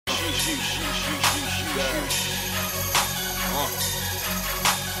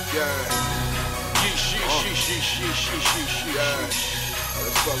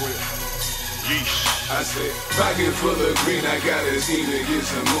Let's fuck with it. I said, pocket full of green, I got a scheme to get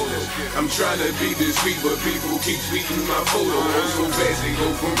some motor. I'm trying to beat this street, but people keep tweeting my photo. So fast they go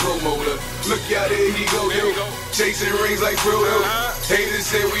from promoter. Look out there, he go, yo. Chasing rings like Frodo. Haters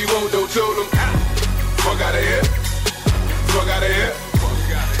said we won't, though, told them. Fuck out of here. Fuck out of here.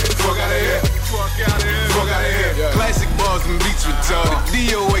 Fuck out of here. Fuck out of here. Fuck out of here. Yeah. Classic bars and beats retarded.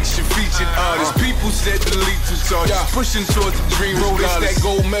 DOX your featured artist. People said delete too charges. Pushing towards the dream roll. This that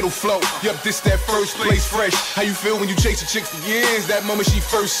gold medal flow. Yup, this that first place fresh. How you feel when you chase a chick for years? That moment she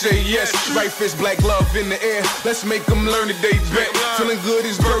first say yes. Right fist, black glove in the air. Let's make them learn that they bet. Feeling good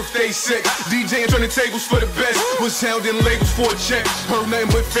is birthday sex. DJing turning tables for the best. Was hounding labels for a check. Heard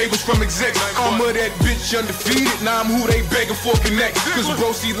nothing but favors from execs. Armor that bitch undefeated. Now I'm who they begging for connect. Cause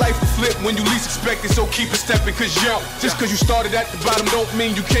bro, see life will flip when you least expect it. So keep it stepping. Cause yo, just cause you started at the bottom don't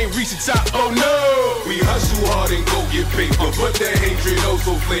mean you can't reach the top. Oh no! We hustle hard and go get paper. But that hatred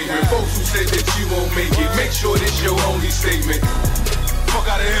also flagrant. Folks who said that you won't make it, make sure this your only statement. Fuck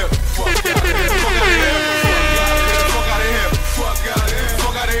out of here. Fuck out of here. Fuck out of here. Fuck out of here. Fuck out of here.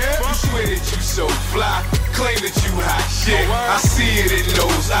 Fuck out of here. You swear that you so fly. Claim that you hot shit. I see it in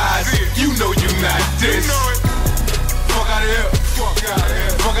those eyes. You know you not this. Fuck out of here. Fuck out of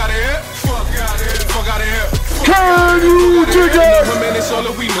here. Fuck out of here. Fuck out of here. Fuck out of here. Can you dig it? Man, it's all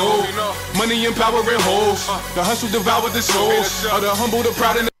that we know. Money and power and hoes. The hustle devour the souls. Of the humble, the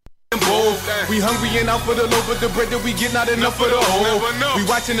proud, and the bold. We hungry and out for the loaf, but the bread that we get not enough for the whole. We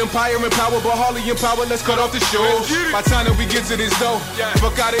watching empire and power, but hardly in power. Let's cut off the shows. By time that we get to this though,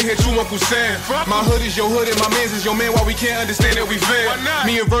 fuck out of here, true Uncle Sam. My hood is your hood and my man's is your man. Why we can't understand that we fan?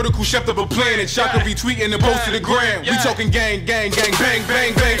 Me and Vertical shept up a plan and Chaka retweeting and post to the gram. We talking gang, gang, gang, bang,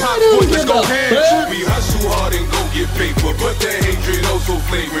 bang, bang. Pop boys, let's go ham. We hustle hard and go get paper, but that hatred also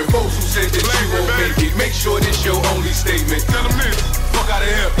flagrant. Folks who said that you won't make it, make sure this your only statement. Tell them this. Fuck out of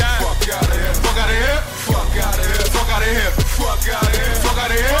here. Fuck out of here. Fuck out of here. Fuck out of here. Fuck out of here. Fuck out of here. Fuck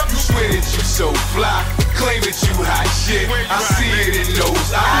out of here. You swear that you so fly. Claim that you hot shit. I see it in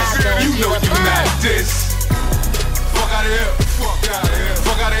those eyes. You know you not this. Fuck out of here. Fuck out of here.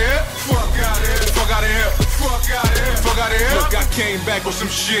 Fuck out of here. Fuck out of here. Fuck out of here. Fuck out of here. Fuck out of here. Look, I came back with some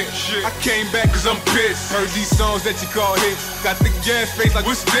shit. I came back cause I'm pissed. Heard these songs that you call hits. Got the gas face like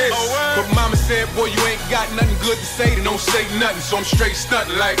what's this? But mama said, boy, you ain't got nothing good to say, then don't say nothing. So I'm straight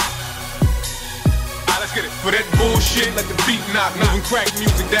stunting like. Let's get it. For that bullshit, let the beat knock. Moving crack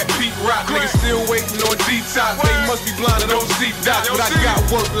music, that beat rock. Niggas still waiting on detox. They must be blind to those deep dots. But I got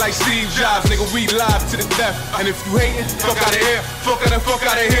work like Steve Jobs. Nigga, we live to the death. And if you hating, fuck out of here. Fuck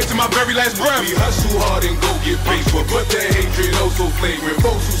out of here to my very last breath. We hustle hard and go get paper, but that hatred also flagrant.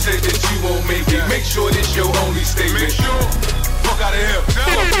 Folks who said that you won't make it, make sure this your only statement. Make sure. Fuck out of here. Fuck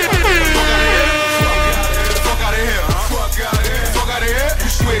out of here. Fuck out of here. Fuck out of here. Fuck out of here. You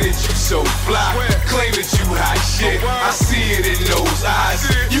swear that you so fly. Claim that you hot shit. I see it in those eyes.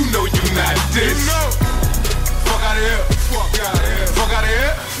 You know you not this. Fuck out of here. Fuck out of here. Fuck out of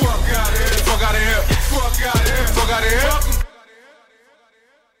here. Fuck out of here. Fuck out of here. Fuck out of here. Fuck out of here.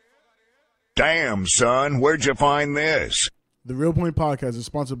 Damn, son, where'd you find this? The RealPoint podcast is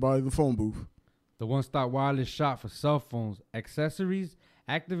sponsored by The Phone Booth. The one-stop wireless shop for cell phones, accessories,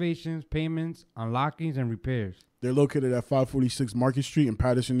 activations, payments, unlockings, and repairs. They're located at 546 Market Street in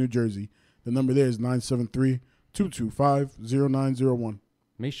Paterson, New Jersey. The number there is 973-225-0901.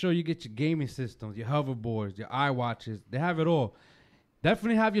 Make sure you get your gaming systems, your hoverboards, your iWatches. They have it all.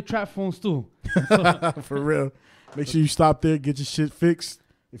 Definitely have your trap phones too. For real. Make sure you stop there, get your shit fixed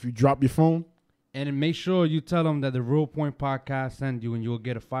if you drop your phone. And then make sure you tell them that the RealPoint podcast sent you and you'll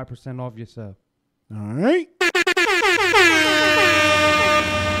get a 5% off yourself. All right.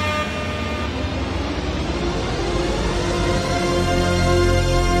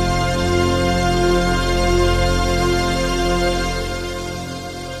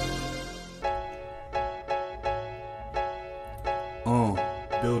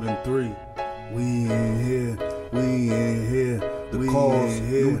 Building 3. We in here. The cause,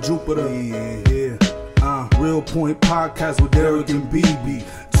 New Jupiter. We in here. RealPoint podcast with Derek and BB.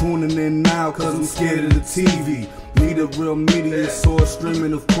 Tuning in now cause I'm scared of the TV. Need a real media source,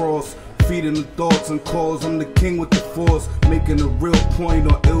 streaming of course. Feeding the thoughts and calls. I'm the king with the force. Making a real point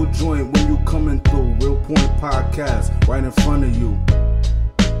or ill joint when you coming through. RealPoint podcast right in front of you.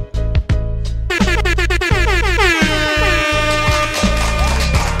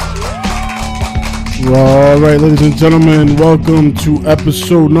 All right, ladies and gentlemen, welcome to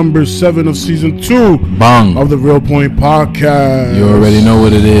episode number 7 of season 2 Bang. of the RealPoint podcast. You already know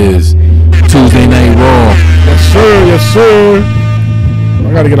what it is. Yes, sir.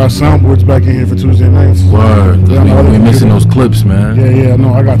 I gotta get our soundboards back in here for Tuesday nights. Word. Yeah, We missing those clips, man. Yeah,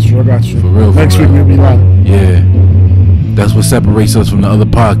 no, I got you. For real. Next week we'll be live. Yeah. That's what separates us from the other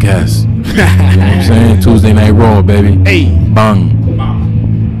podcasts. You know what I'm saying? Tuesday Night Raw, baby. Hey.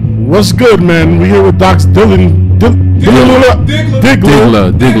 Bang. What's good, man? We here with Dox Diggla,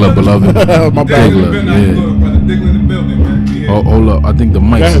 beloved. My bad. Diggla, yeah. Oh, hold up. I think the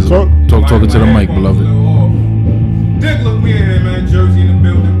mic is talking to the mic, beloved. Diggla, we in here, man. Jersey in the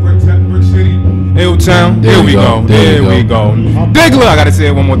building, Brick City, Hilltown. There Here we we go. go. There There we we go. Diggla, I gotta say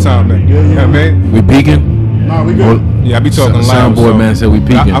it one more time, man. Yeah, man. We peeking? Nah, we good. Yeah, I be talking loud. Soundboard man said we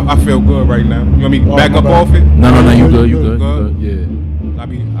peeking. I feel good right now. You want me to back my up bad. off it? No, you good. Good. Yeah. I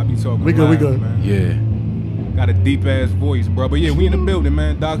be talking We good, loud, we good. man. Yeah. Got a deep ass voice, bro. But yeah, we in the building,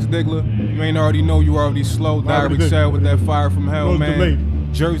 man. Dox Diggla. You ain't already know, you already slow. already Direct did. Cell with that fire from hell, No, it's man. delayed.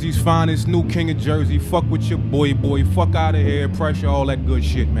 Jersey's finest, new king of Jersey. Fuck with your boy. Fuck out of here. Pressure, all that good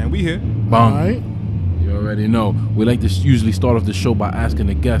shit, man. We here. Bang. All right. You already know. We like to usually start off the show by asking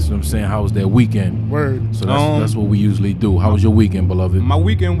the guests, you know what I'm saying, how was their weekend? Word. So that's what we usually do. How was your weekend, beloved? My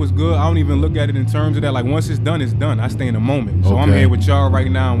weekend was good. I don't even look at it in terms of that. Like, once it's done, it's done. I stay in the moment. So I'm Okay. here with y'all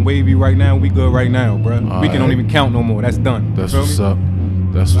right now. I'm wavy right now. We good right now, bro. All Weekend don't right. even count no more. That's done. That's Feel what's me? up.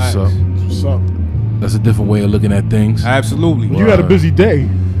 That's what's up. Facts. What's up? That's a different way of looking at things. Absolutely. You had a busy day.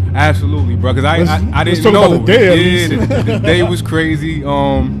 Absolutely, bro. Because I Let's didn't talk know. about the day at Yeah, least. the day was crazy. It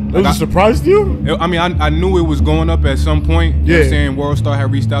was a surprise to you? I mean, I knew it was going up at some point. You know what Yeah. I'm saying? Worldstar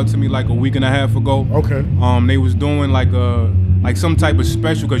had reached out to me like a week and a half ago. Okay. They was doing like some type of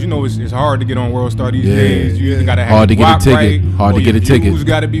special, because you know it's hard to get on Worldstar these Yeah. days. You either gotta have Hard to get a your guap ticket. right, Hard or to get your a ticket. views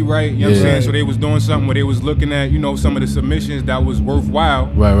gotta be right. You know what I'm Yeah. saying? So they was doing something where they was looking at, some of the submissions that was worthwhile.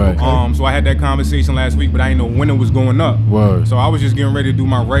 Right. So I had that conversation last week, but I didn't know when it was going up. Word. So I was just getting ready to do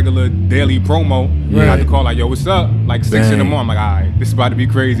my regular daily promo. Right. I had to call like, yo, what's up? Like 6 in the Bang. morning. I'm like, all right, this is about to be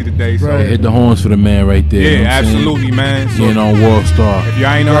crazy today. So Right. Hit the horns for the man right there. yeah, you know what I'm saying? absolutely, man. So Being on Worldstar. if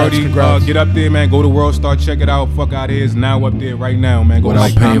y'all ain't already Congrats. get up there, man, go to Worldstar, check it out. Fuck out of here, it's now up there right now, man. Go Without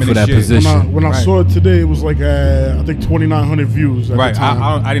like, paying comment for and that shit. position. When I Right. saw it today, it was like I think 2,900 views at Right, the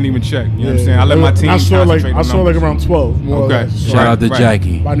time. I didn't even check. You know what I'm saying? I let my team I saw like concentrate on around numbers. 12. More or Okay. less. Shout out to Right.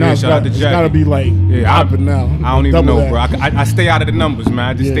 Jackie. By now Yeah, it's shout out to it's Jackie. gotta be like popping now. I don't even Double know, that. bro. I stay out of the numbers, man.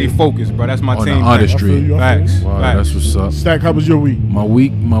 I just Yeah. stay focused, bro. That's my On the team. artistry. I feel you. Facts. Wow, Facts. that's what's up. Stack, how was your week? My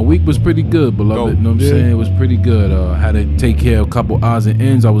week was pretty good, beloved. Dope. You know what I'm Yeah. saying? It was pretty good. Had to take care of a couple odds and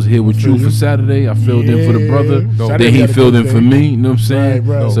ends. I was here with feel you you. for Saturday. I filled in for the brother. Dope. Then Saturday he had a filled good in for day. me. You know what I'm saying?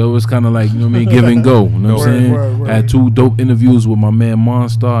 Right. So it was kind of like, you know what I mean, give and go. You know what I'm Word, saying? word. Had 2 dope interviews with my man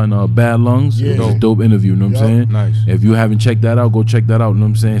Monstar and Bad Lungs. It was Yeah. a dope interview. You know what I'm saying? Nice. If you haven't checked that out, go check that out. You know what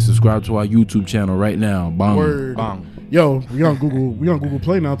I'm saying? Subscribe to our YouTube channel right now. Bang. Word. Bang. Yo, we on Google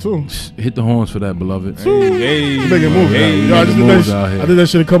Play now too. Hit the horns for that, beloved. Hey, We making moves. hey, Yo, I making just did moves that out sh- here. I did that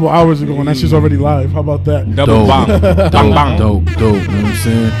shit a couple hours ago, and that shit's already live. How about that? double Dope, bang, bang, bang. dope. You know what I'm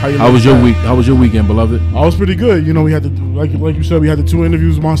saying? you How like was your that? week? How was your weekend, beloved? I was pretty good. You know, we had to do, like you said, we had the 2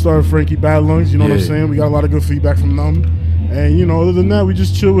 interviews, Monstar and Frankie Bad Lungs. You know what I'm Yeah. saying? We got a lot of good feedback from them. And you know, other than that, we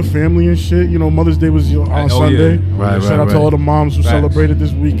just chill with family and shit. You know, Mother's Day was on Oh, Sunday. yeah. Right, Shout out to right. all the moms who Facts. celebrated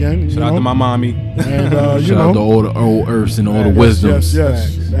this weekend. You Shout know? out to my mommy. And you Shout know, out to all the old earths and all the yes, wisdoms.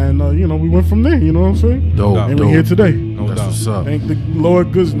 yes. And you know, we went from there. You know what I'm saying? Dope, And And dope. we're here today. No That's doubt. what's up. Thank the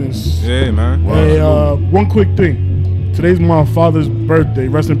Lord goodness. Yeah, man. Hey, one quick thing. Today's my father's birthday.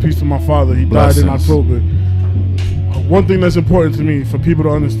 Rest in peace to my father. He died in Blessings. October. One thing that's important to me for people to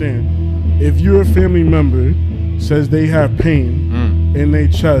understand: if your family member says they have pain in their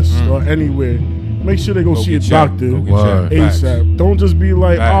chest or anywhere, make sure they go see a get checked. doctor Go get Word. checked. Facts. ASAP. Don't just be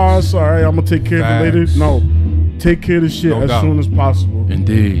like, Facts. it's alright, I'm gonna take care of it later. Facts. No, take care of the shit No as doubt. soon as possible.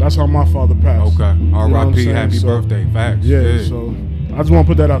 Indeed. That's how my father passed. Okay. You know what I'm R.I.P. saying? Happy So, birthday. Facts. Yeah, so I just want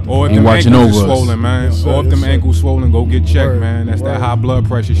to put that out there. Or if He them watching ankles over is us. swollen, man. Yes, sir, Or if yes, them sir. ankles swollen, go get checked, Word, man. That's that word. high blood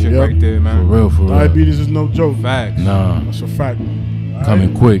pressure shit Yep. right there, For man. real, for real. Diabetes is no joke. Facts. Nah, That's a fact.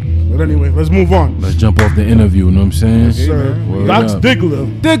 coming quick. But anyway, let's move on. Let's jump off the interview, you know what I'm saying? Yes, sir. Word Dox up.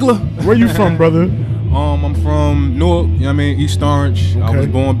 Diggla. Diggla. Where you from, brother? I'm from Newark, you know what I mean, East Orange. I Okay. was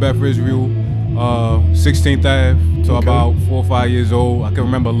born Beth Israel, 16th Ave, till Okay. about 4 or 5 years old. I can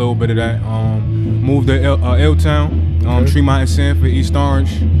remember a little bit of that. Moved to L-Town, Okay. Tremont and Sanford, East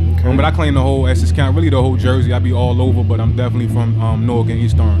Orange. Okay. But I claim the whole Essex County, really the whole Jersey. I be all over, but I'm definitely from Newark and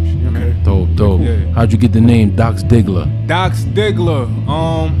East Orange. You know what I mean? Dope. Yeah. How'd you get the name Dox Diggla? Dox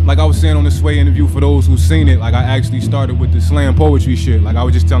Diggla. Like I was saying on the Sway interview, for those who've seen it, like I actually started with the slam poetry shit. Like I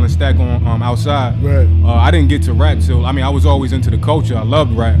was just telling Stack on outside. Right. I didn't get to rap till, I was always into the culture. I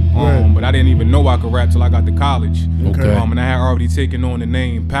loved rap. But I didn't even know I could rap till I got to college. Okay. And I had already taken on the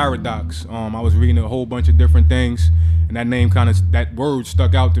name Paradox. I was reading a whole bunch of different things, and that name that word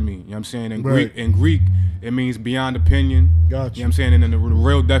stuck out to me. You know what I'm saying? In Greek, it means beyond opinion. Gotcha. You know what I'm saying? And then the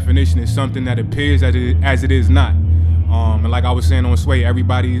real definition is something that appears as it is not. And like I was saying on Sway,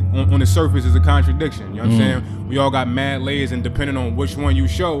 everybody on the surface is a contradiction. You know what I'm saying? We all got mad layers, and depending on which one you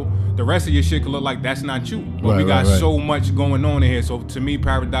show, the rest of your shit could look like that's not you. But we got so much going on in here. So to me,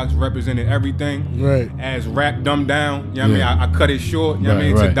 Paradox represented everything. Right. As rap dumbed down. You know what I mean? I cut it short, you know what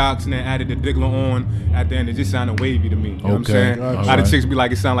I mean, to Dox, and then added the Diggla on at the end. It just sounded wavy to me. You know what I'm saying? Gotcha. A lot of chicks be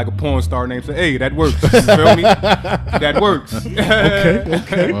like, it sound like a porn star name. Say, hey, that works. You feel me? That works. Okay.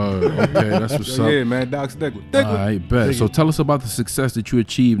 Okay, that's what's up. Yeah, man, Dox Diggla. All right, bet. So tell us about the success that you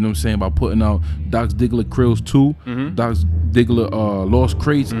achieved, you know what I'm saying, by putting out Dox Diggla Krills 2, Dox Diggla Lost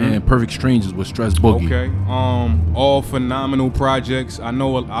Crates, and Perfect Strangers with Stress Boogie. Okay. All phenomenal projects. I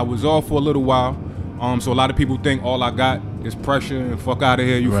know I was off for a little while. So a lot of people think all I got is pressure and fuck out of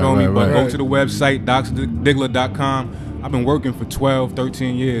here, you feel me? But go to the website, doxdiggla.com. I've been working for 12,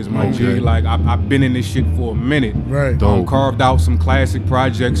 13 years, my G. Like, I've been in this shit for a minute. Right. Carved out some classic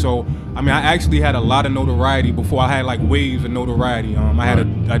projects. So, I actually had a lot of notoriety before I had, like, waves of notoriety. I had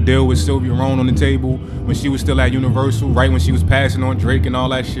a deal with Sylvia Rohn on the table when she was still at Universal, right when she was passing on Drake and all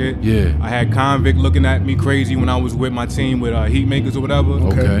that shit. Yeah. I had Convict looking at me crazy when I was with my team with Heatmakers or whatever.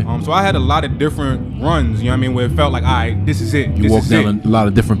 Okay. So I had a lot of different runs, you know what I mean, where it felt like, all right, this is it. You walked down a lot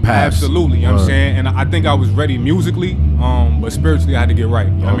of different paths. Absolutely, you know what I'm saying? And I think I was ready musically, but spiritually I had to get right.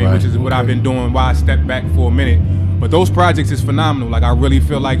 You know what I mean? Which is what I've been doing while I stepped back for a minute. But those projects is phenomenal. Like, I really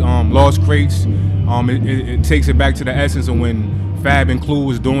feel like Lost Crates, it takes it back to the essence of when Fab and Clue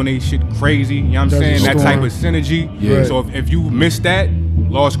was doing they shit crazy. You know what I'm saying? That type of synergy. Yeah. So if you missed that,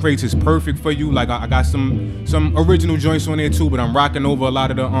 Lost Crates is perfect for you. Like, I got some original joints on there too, but I'm rocking over a lot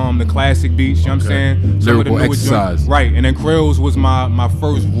of the classic beats. You know what I'm saying? Some Lyrical of the newer exercise. joints. Right. And then Krills was my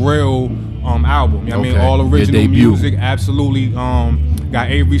first real album. You know what I mean? All original music. Absolutely. Got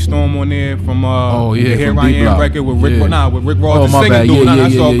Avery Storm on there from the Here I Am record with Rick with Rick Ross, the singing dude.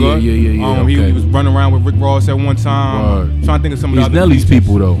 That's all good. He was running around with Rick Ross at one time. Trying to think of some of the other Nelly's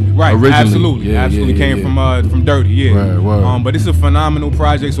people though. Right, originally. absolutely came from Dirty, Right. But it's a phenomenal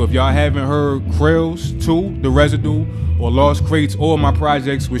project. So if y'all haven't heard Krills 2, The Residue, or Lost Crates, or my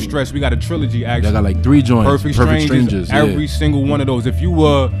projects with Stress, we got a trilogy actually. I got like 3 joints. Perfect Strangers. Every single one of those. If you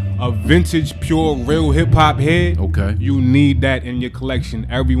were a vintage, pure, real hip hop head, you need that in your collection.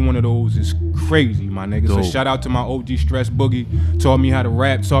 Every one of those is crazy, my nigga. So shout out to my OG Stress Boogie. Taught me how to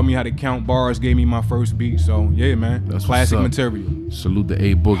rap, taught me how to count bars, gave me my first beat. So yeah, man, that's classic material. Salute the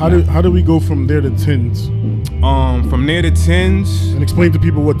A Boogie. How do we go from there to Tins? From there to Tins. And explain to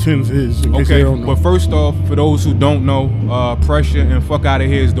people what Tins is. In case they don't know. But first off, for those who don't know, Pressure and Fuck Outta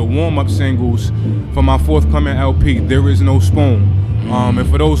Here is the warm-up singles for my forthcoming LP, There Is No Spoon. And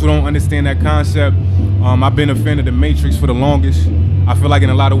for those who don't understand that concept, I've been a fan of The Matrix for the longest. I feel like in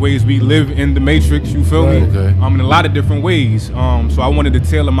a lot of ways we live in The Matrix, you feel me? In a lot of different ways. So I wanted to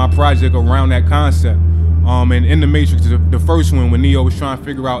tailor my project around that concept. And in The Matrix, the first one, when Neo was trying to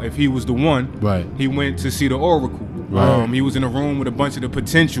figure out if he was the one, he went to see the Oracle. He was in a room with a bunch of the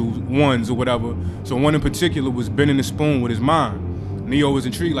potential ones or whatever. So one in particular was bending the spoon with his mind. Neo was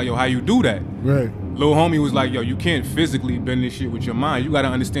intrigued, like, yo, how you do that? Lil homie was like, yo, you can't physically bend this shit with your mind. You gotta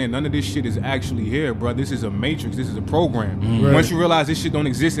understand, none of this shit is actually here, bro. This is a matrix, this is a program. Once you realize this shit don't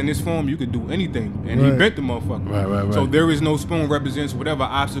exist in this form, you could do anything. And he bent the motherfucker. So There Is No Spoon represents whatever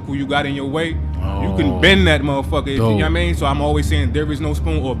obstacle you got in your way, you can bend that motherfucker. If, you know what I mean? So I'm always saying there is no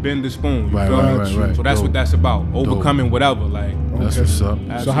spoon or bend the spoon. So that's what that's about. Overcoming whatever. Like, that's what's up.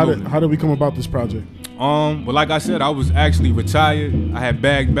 Absolutely. So how did we come about this project? Well, like I said, I was actually retired. I had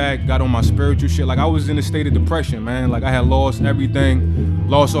bagged back, got on my spiritual shit. Like, I was in a state of depression, man. Like, I had lost everything,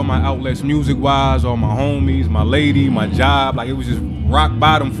 lost all my outlets music-wise, all my homies, my lady, my job. Like, it was just rock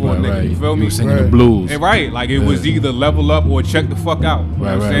bottom for a nigga, you feel me? You were singing the blues. And like, it was either level up or check the fuck out. You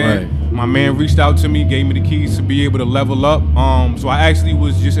know what I'm saying? My man reached out to me, gave me the keys to be able to level up. So I actually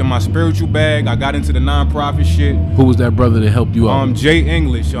was just in my spiritual bag. I got into the non-profit shit. Who was that brother that helped you out? Jay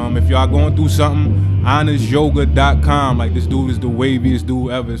English. If y'all going through something, HonestYoga.com. Like, this dude is the waviest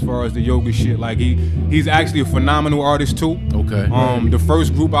dude ever as far as the yoga shit. Like, he's actually a phenomenal artist too. Okay. The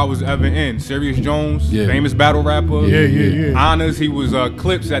first group I was ever in, Serious Jones, famous battle rapper. Yeah. Honest, he was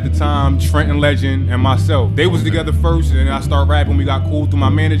Clips at the time, Trenton Legend, and myself. They was together first, and then I started rapping. We got cool through my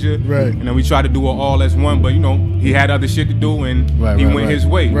manager, right? And then we tried to do it all as one, but you know, he had other shit to do, and he went his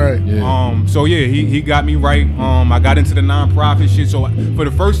way, right? Yeah. So yeah, he got me right. I got into the nonprofit shit. So for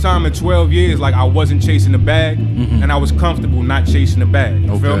the first time in 12 years, like I wasn't chasing the bag, and I was comfortable not chasing the bag.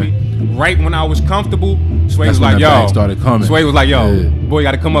 You feel me? Right when I was comfortable, Sway was like, yo, started coming. Sway was like, yo, boy, you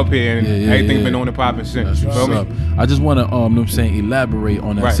got to come up here, and everything been on the popping since. That's you feel what's me? up. I just want to, elaborate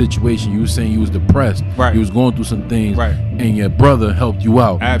on that situation. You were saying you was depressed. Right. You was going through some things. Right. And your brother helped you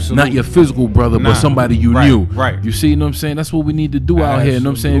out. Absolutely. Not your physical brother, but somebody you knew. Right. You see, you know what I'm saying? That's what we need to do out here. You know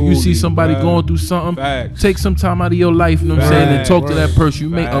what I'm saying? If you see somebody going through something, take some time out of your life, you know what I'm saying, and talk to that person. You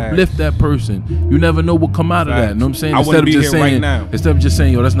may uplift that person. You never know what come out of that. You know what I'm saying? Instead of just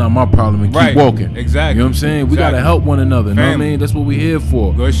saying, yo, that's not my problem, and keep walking. Exactly. You know what I'm saying? We gotta help one another. You know what I mean? That's what we here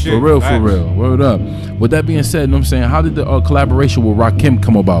for. Good shit. For real. Word up. With that being said, you know what I'm saying, how did the collaboration with Rakim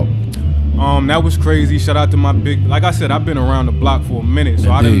come about? That was crazy. Shout out to my big, like I said, I've been around the block for a minute,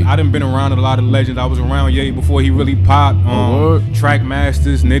 so I done been around a lot of legends. I was around Ye before he really popped. Track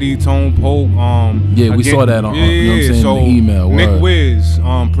Masters, Nitty, Tone Poke. We saw that on you know what I'm saying, so in the email. Nick Wiz,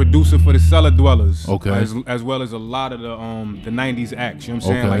 producer for the Cellar Dwellers. Okay. As well as a lot of the 90s acts. You know what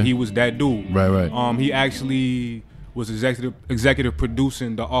I'm saying? Like he was that dude. Right. He actually was executive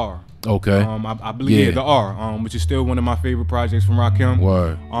producing the R. Okay. I believe the R, which is still one of my favorite projects from Rakim.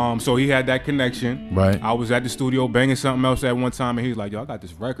 Word. So he had that connection. Right. I was at the studio banging something else at one time, and he was like, yo, I got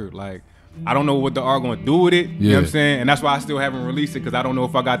this record. Like, I don't know what the R gonna do with it. You know what I'm saying? And that's why I still haven't released it, because I don't know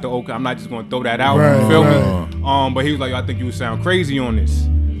if I got the okay. I'm not just gonna throw that out. You feel me? But he was like, yo, I think you would sound crazy on this.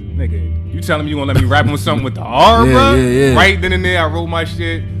 Nigga, you telling me you gonna let me rap on something with the R, bro? Right then and there, I wrote my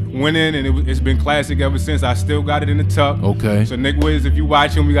shit. Went in, and it's been classic ever since. I still got it in the tuck. Okay. So Nick Wiz, if you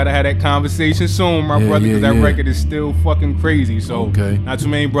watching, we gotta have that conversation soon, my brother, because that record is still fucking crazy. So not too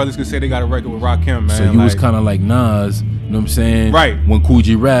many brothers can say they got a record with Rakim, man. So you was kind of like Nas, you know what I'm saying? Right. When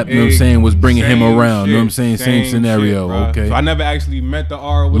Coogee rap, you know what I'm saying, was bringing him around. You know what I'm saying? Same scenario. Shit, okay. So I never actually met the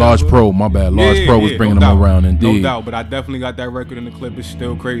R. Large Pro, my bad. Large Pro was bringing him around, indeed. No doubt, but I definitely got that record in the clip. It's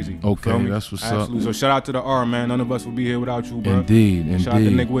still crazy. Okay, that's what's up. So shout out to the R, man. None of us would be here without you, bro. Indeed. Shout out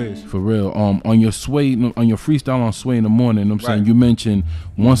to Nick Wiz. For real. On your freestyle on Sway in the morning, you know what I'm saying, you mentioned,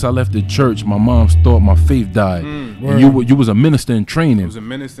 once I left the church, my mom thought my faith died. And you was a minister in training. I was a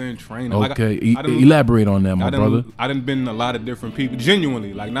minister in training. Okay, elaborate on that, my brother. I done been a lot of different people,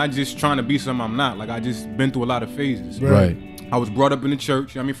 genuinely, like not just trying to be something I'm not. Like I just been through a lot of phases. Right. I was brought up in the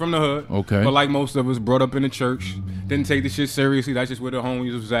church. I mean, from the hood. Okay. But like most of us, brought up in the church. Didn't take the shit seriously. That's just where the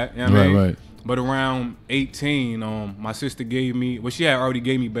homies was at. You know what I mean? Right. But around 18, my sister gave me, she had already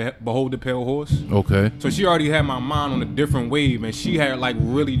gave me Behold the Pale Horse. Okay. So she already had my mind on a different wave, and she had like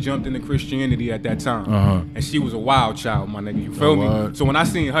really jumped into Christianity at that time. And she was a wild child, my nigga. You feel me? So when I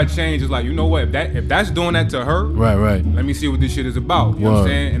seen her change, it's like, you know what? If that's doing that to her, right. let me see what this shit is about. You know what I'm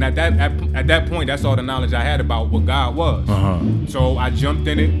saying? And at that point, that's all the knowledge I had about what God was. So I jumped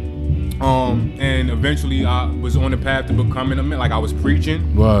in it. And eventually I was on the path to becoming a man. Like I was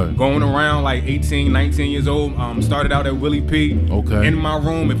preaching, going around like 18, 19 years old. Started out at Willie P. In my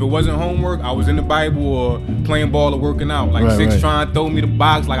room. If it wasn't homework, I was in the Bible or playing ball or working out. Like Six trying to throw me the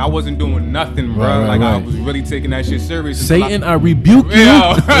box. Like I wasn't doing nothing, bro. I was really taking that shit serious. Satan, I rebuke you.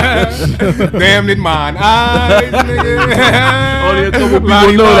 Damn it, mine eyes, nigga. Only a couple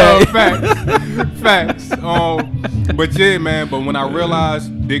people know that. Facts. But yeah, man. But when I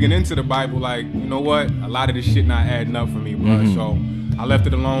realized digging into the Bible, like, you know what? A lot of this shit not adding up for me, bro. So I left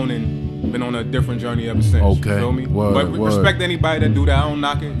it alone and been on a different journey ever since. You feel me? But respect anybody that do that. I don't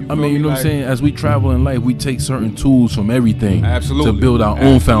knock it. I mean, you know what I'm saying? As we travel in life, we take certain tools from everything. Absolutely. To build our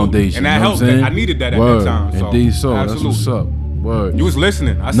own foundation. And that helped. I needed that at that time. So. Indeed so. Absolutely. That's what's up. Word. You was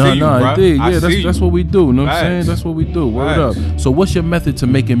listening. I see you, bro. Indeed. Yeah, that's what we do. You know what I'm saying? That's what we do. Word up. So what's your method to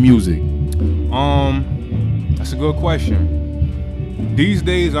making music? That's a good question. These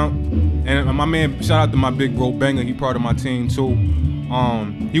days, and my man, shout out to my big bro Banger, he part of my team too.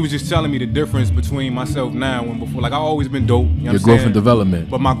 He was just telling me the difference between myself now and before. Like I always been dope. You know Your growth and development.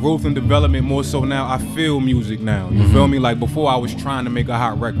 But my growth and development more so now, I feel music now. You feel me? Like before I was trying to make a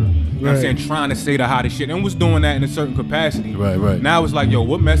hot record. You know what I'm saying? Trying to say the hottest shit and was doing that in a certain capacity. Right. Now it's like, yo,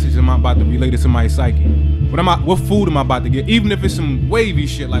 what message am I about to relay to somebody's psyche? What food am I about to get? Even if it's some wavy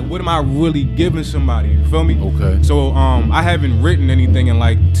shit, like what am I really giving somebody? You feel me? Okay. So I haven't written anything in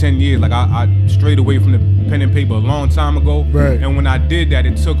like 10 years. Like I strayed away from the pen and paper a long time ago. Right. And when I did that,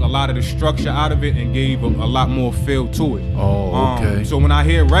 it took a lot of the structure out of it and gave a lot more feel to it. Oh, okay. So when I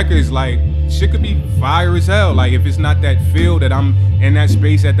hear records, like shit could be fire as hell. Like if it's not that feel that I'm in that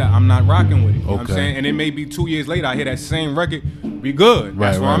space I'm not rocking with it. You know what I'm saying? And it may be 2 years later, I hear that same record, be good.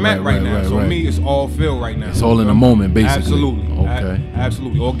 That's where I'm at right now. So me, it's all feel right now. It's all in the moment, basically. Absolutely. Okay.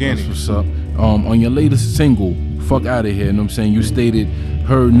 Absolutely. Organic. That's what's up. On your latest single, Fuck Outta Here, you know what I'm saying? You stated,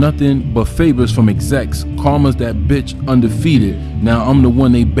 heard nothing but favors from execs. Karma's that bitch undefeated. Now I'm the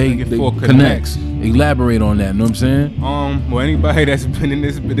one they beg, they connects. Elaborate on that, you know what I'm saying? Well, anybody that's been in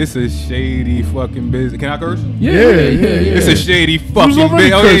this is a shady fucking business. Can I curse? Yeah. It's a shady fucking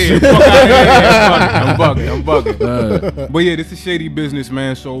business. Oh yeah, fuck out of here. I'm bugging. But yeah, this is a shady business,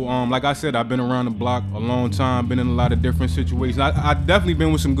 man. So like I said, I've been around the block a long time, been in a lot of different situations. I definitely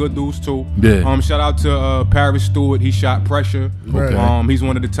been with some good dudes too. Yeah. Shout out to Paris Stewart. He shot Pressure. Okay. He's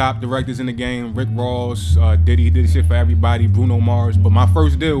one of the top directors in the game. Rick Ross, Diddy, he did shit for everybody. Bruno Mars. But my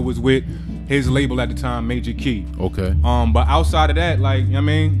first deal was with his label at the time, Major Key. Okay. But outside of that, like, I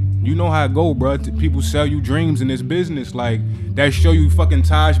mean, you know how it go, bro. People sell you dreams in this business. Like, that show you fucking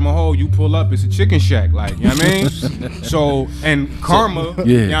Taj Mahal, you pull up, it's a chicken shack. Like, you know what I mean? So, and karma,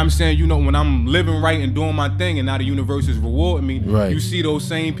 you know what I'm saying? You know, when I'm living right and doing my thing and now the universe is rewarding me, you see those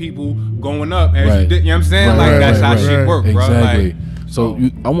same people going up as you did, you know what I'm saying? That's how shit work, bro. Exactly. Like, so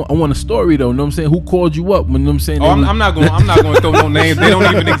I want a story though, you know what I'm saying? Who called you up? You know what I'm saying? I'm not gonna throw no names. They don't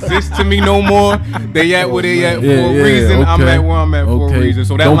even exist to me no more. They at where they at for a reason. Okay. I'm at where I'm at for a reason.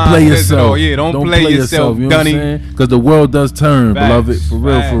 So that don't line play says yourself. it all. Yeah, don't play yourself, you know what I'm saying? Because the world does turn, beloved. For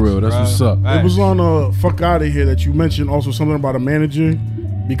real. That's what's up. It was on Fuck Outta Here that you mentioned also something about a manager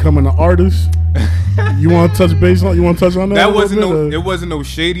becoming an artist. You want to touch base on? You want to touch on that? It wasn't no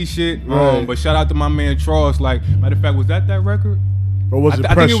shady shit. But shout out to my man Charles. Like, matter of fact, was that record? Or was it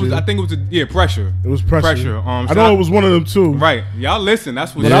Pressure? I think it was Pressure. It was Pressure. I know it was one of them too. Right. Y'all listen.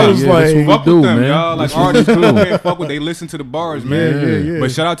 That's what. But I was like, fuck with them, man. y'all. Like artists can't fuck with. They listen to the bars, man. Yeah.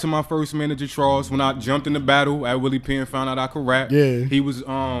 But shout out to my first manager Charles. When I jumped in the battle at Willie P and found out I could rap. Yeah. He was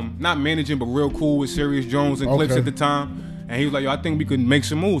not managing, but real cool with Sirius Jones and Clips at the time. And he was like, yo, I think we could make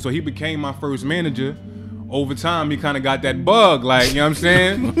some moves. So he became my first manager. Over time, he kind of got that bug, like, you know what I'm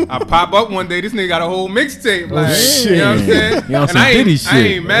saying? I pop up one day, this nigga got a whole mixtape, like, you know what I'm saying? And I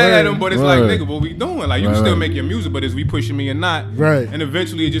ain't mad at him, but it's like, nigga, what we doing? Like, you can still make your music, but is we pushing me or not? Right. And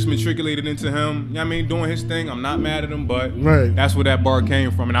eventually, it just matriculated into him, you know what I mean, doing his thing. I'm not mad at him, but that's where that bar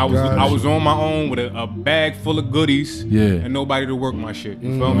came from. And I was on my own with a bag full of goodies and nobody to work my shit,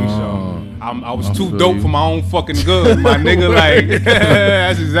 you feel me? So, I was too dope for my own fucking good, my nigga, like,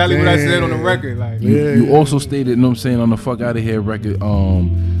 that's exactly what I said on the record, like. You also stated, you know what I'm saying, on the Fuck Outta Here record,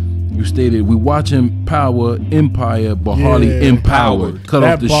 you stated, we watching Power Empire, but hardly empowered. Cut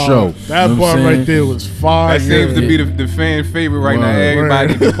off the show. That you know bar right there was fire. That seems to be the fan favorite right now.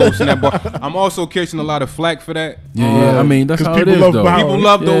 Everybody be posting that bar. I'm also catching a lot of flack for that. I mean, that's how it is, though. People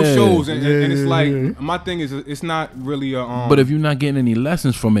love those shows, and it's like, my thing is, it's not really a... But if you're not getting any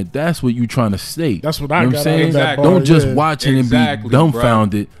lessons from it, that's what you're trying to state. That's what I got. Exactly. Don't just watch it and be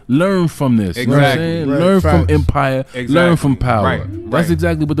dumbfounded. Learn from this. Exactly. You know what I'm saying? Learn from Empire. Learn from Power. That's Right.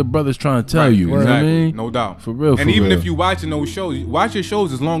 exactly what the brother's trying to tell you. You know what I mean? No doubt. For real. And even if you watching those shows, watch your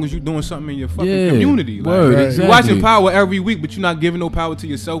shows as long as you're doing something in your fucking community. Like, exactly. You're watching Power every week, but you're not giving no power to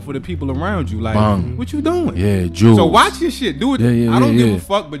yourself or the people around you. Like, what you doing? Yeah, Jules. So watch your shit. Do it. I don't give a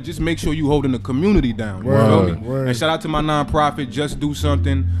fuck, but just make sure you holding the community down. You feel me? Word. And shout out to my nonprofit, Just Do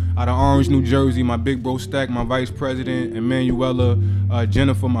Something, out of Orange, New Jersey. My big bro Stack, my vice president, Emanuela,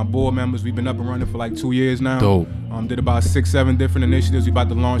 Jennifer, my board members. We've been up and running for like 2 years now. Dope. Did about 6-7 different initiatives. We about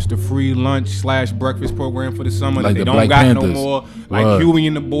to launch the free lunch/breakfast program for the summer. Like they the don't Black got Panthers. no more. Like Huey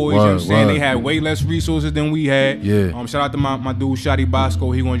and the boys, you know what I'm saying? They had way less resources than we had. Yeah. Shout out to my dude Shotty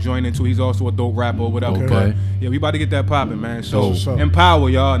Bosco. He gonna join in too. He's also a dope rapper or whatever. Okay. But yeah, we about to get that popping, man. So That's what's up. empower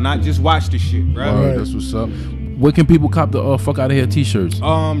y'all, not just watch the shit, right? That's what's up. Where can people cop the Fuck Outta Here t-shirts?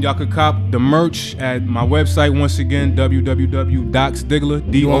 Y'all could cop the merch at my website once again,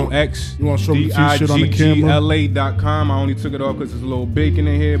 www.doxdiggla, D-O-X, You want to show me the shit on the camera? D-I-G-G-L-A.com. I only took it off because there's a little bacon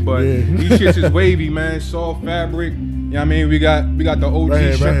in here, but these shits is wavy, man. Soft fabric. You know what I mean? We got the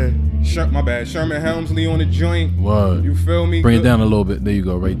OG shirt. My bad. Sherman Helmsley on the joint. Word. You feel me? Bring it down a little bit. There you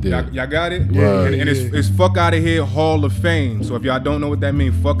go, right there. Y'all got it? Yeah. And it's Fuck Outta Here Hall of Fame. So if y'all don't know what that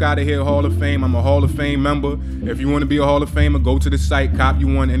means, Fuck Outta Here Hall of Fame. I'm a Hall of Fame member. If you want to be a Hall of Famer, go to the site, cop you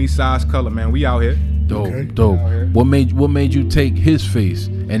one, any size, color, man. We out here. Dope. What made you take his face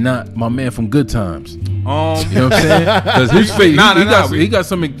and not my man from Good Times? You know what I'm saying? Because his face, he got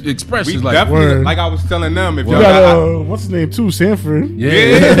some expressions like definitely, like I was telling them, if you got what's his name too, Sanford. Yeah,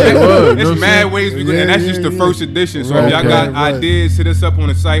 it's mad ways we and that's just the first edition. So if y'all got ideas, hit us up on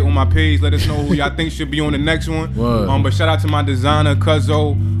the site, on my page. Let us know who y'all think should be on the next one. But shout out to my designer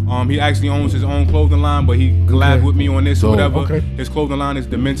Cuzzo. He actually owns his own clothing line, but he collabed with me on this or whatever. His clothing line is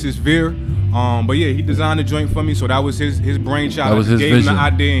Dementis Veer. But yeah, he designed the joint for me, so that was his brainchild. That was his gave vision. him the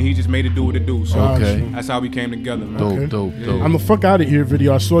idea, and he just made it do what it do. So that's how we came together, man. Dope. I'm the fuck out of here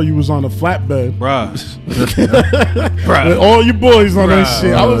video. I saw you was on a flatbed, bruh. With all your boys on that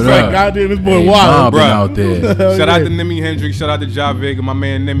shit. I was like, goddamn, this boy wild, bruh. Out there. Shout out to Nimi Hendrix. Shout out to Ja Vega, my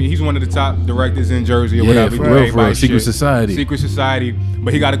man Nimi. He's one of the top directors in Jersey or whatever. For real. Secret Society.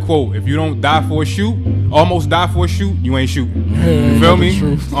 But he got a quote: "If you don't die for a shoot, almost die for a shoot, you ain't shooting." You feel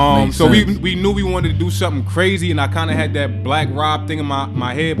me? So we knew we wanted to do something crazy, and I kind of had that Black Rob thing in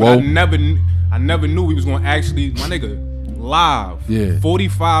my head, but I never knew we was gonna actually, my nigga, live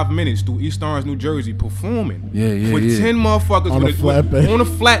 45 minutes through East Orange, New Jersey, performing with 10 motherfuckers on a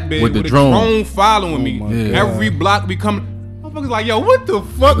flatbed with a drone following me. Every block we come. Motherfuckers like, yo, what the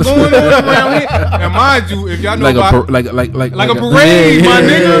fuck going on around here? And mind you, if y'all know like a parade, my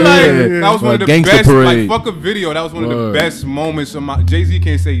nigga, that was one of the best. Parade. Like, fuck a video. That was one of the best moments of my. Jay-Z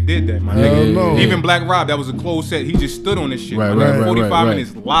can't say he did that, my nigga. Even Black Rob, that was a closed set. He just stood on this shit. 45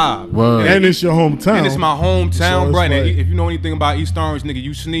 minutes live. And it's your hometown. And it's my hometown, bro. And if you know anything about East Orange, nigga,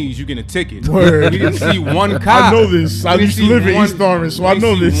 you sneeze, you get a ticket. Word. You didn't see one cop. I know this. I used to live in East Orange, so I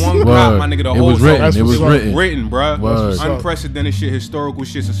know this. One cop, my nigga. The whole It was written, bro. Unprecedented shit, historical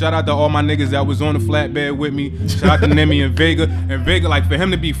shit. So shout out to all my niggas that was on the flatbed with me. Shout out to Nemi and Vega. And Vega, like, for him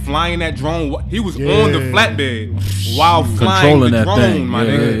to be flying that drone, he was on the flatbed while flying the drone, thing. My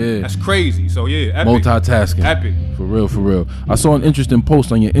nigga. That's crazy. So yeah, epic. Multitasking. Epic. For real. I saw an interesting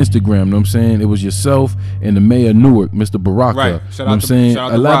post on your Instagram, know what I'm saying? It was yourself and the mayor of Newark, Mr. Baraka. Right. Shout out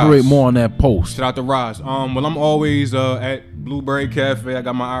to Elaborate more on that post. Shout out to Roz. Well, I'm always at Blueberry Cafe. I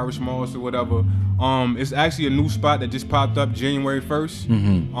got my Irish Moss or whatever. It's actually a new spot that just popped up January 1st.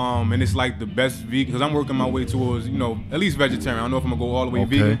 And it's like the best vegan, because I'm working my way towards, at least vegetarian. I don't know if I'm gonna go all the way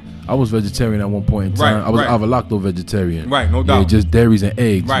vegan. I was vegetarian at one point in time. I was avocado vegetarian. Right, no doubt. Yeah, just dairies and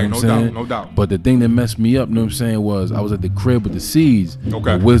eggs. Right, you know what I'm saying? No doubt. But the thing that messed me up, you know what I'm saying, was I was at the crib with the seeds.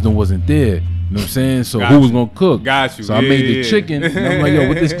 Okay. The wisdom wasn't there. You know what I'm saying? So who was gonna cook? Got you. So I made the chicken. And I'm like, yo,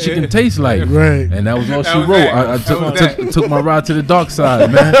 what this chicken taste like? Right. And that was all she wrote. I took my ride to the dark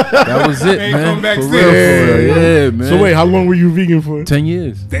side, man. That was it, man. For real. Yeah, man. So wait, how long were you vegan for? 10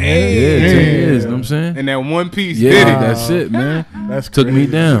 years. Damn. Yeah, 10 years. You know what I'm saying? And that one piece did it. That's it, man. That's took me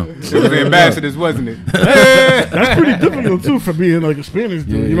down. It was the ambassadors, wasn't it? That's pretty difficult too for being like a Spanish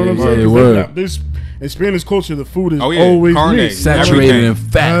dude. You know what I'm saying? It was. In Spanish culture, the food is always carne, saturated in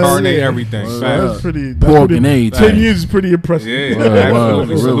fat. Carne, everything. That's pretty. Pork and eggs. 10 years is pretty impressive. Yeah,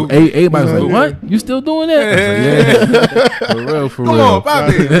 absolutely. Everybody's like, what? You still doing that? For real. Come on,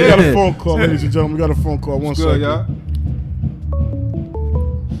 Bobby. We got a phone call, ladies and gentlemen. We got a phone call. One second. Y'all?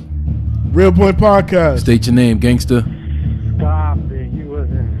 RealPoint Podcast. State your name, gangster. Stop it. You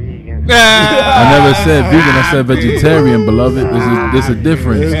wasn't vegan. I never said vegan. I said vegetarian, beloved. There's a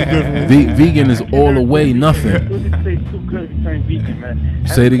difference. Vegan is all the way nothing.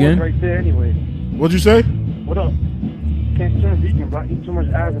 Say it again. Right there anyway. What'd you say? What up? Can't turn vegan, bro. I eat too much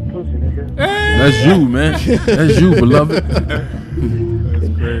ass and pussy, nigga. That's you, man. That's you, beloved.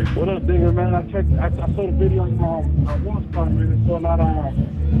 What up, nigga, man? I saw the video on Warspot, man. I saw a lot of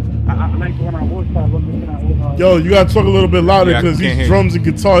I like when I Warspot. Yo, you gotta talk a little bit louder because these drums and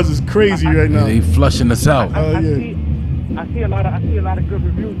guitars is crazy right now. They flushing us out. I see a lot of good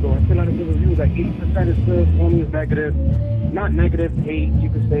reviews though. I see a lot of good reviews. Like 80% is good, 20 is negative. Not negative, 8 you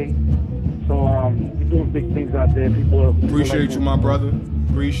could say. So you're doing big things out there. People appreciate you, my brother.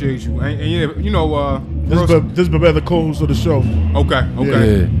 Appreciate you. And yeah, this is the co-host of the show. Okay.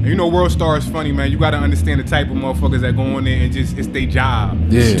 Yeah. And World Star is funny, man. You gotta understand the type of motherfuckers that go on there and just it's their job.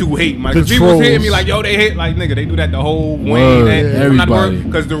 Yeah. To hate, man. Because people was hitting me like, yo, they hit like nigga, they do that the whole way. Everybody.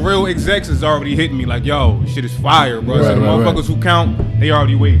 Because the real execs is already hitting me like, yo, shit is fire, bro. So the motherfuckers who count, they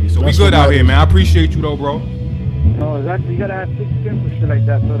already waiting. So we good out here, man. I appreciate you though, bro. No, exactly. You gotta have thick skin for shit like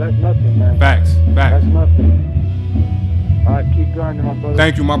that. So that's nothing, man. Facts. That's nothing. All right, keep grinding, my brother.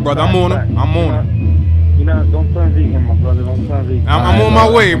 Thank you, my brother. I'm on it. Don't turn vegan, my brother. Don't turn vegan. I'm on my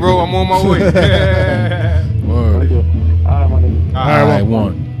way, bro. I'm on my way. Word. All right, my nigga. All right,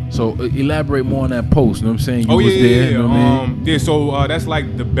 one. So elaborate more on that post. You know what I'm saying? You was there. You know what I mean? Yeah. So that's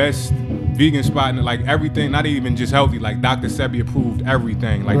like the best vegan spot and like everything, not even just healthy, like Dr. Sebi approved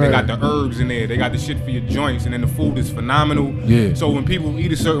everything. Like they got the herbs in there, they got the shit for your joints, and then the food is phenomenal. Yeah. So when people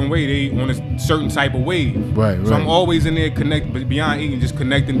eat a certain way, they eat on a certain type of wave. Right. So I'm always in there but beyond eating, just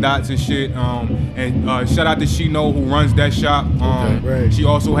connecting dots and shit. And shout out to Shino who runs that shop. She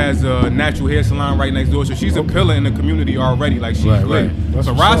also has a natural hair salon right next door, so she's a pillar in the community already. Like she's lit.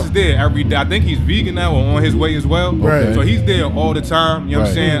 So Ross is there every day. I think he's vegan now or on his way as well. So he's there all the time. You know what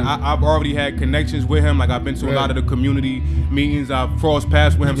I'm saying? I've already had connections with him. Like I've been to a lot of the community meetings. I've crossed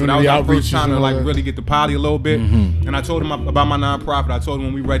paths with him. So that was our first time to like really get the poly a little bit. And I told him about my nonprofit. I told him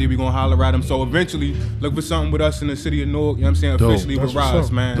when we ready, we gonna holler at him. So eventually, look for something with us in the city of Newark. You know what I'm saying? Officially with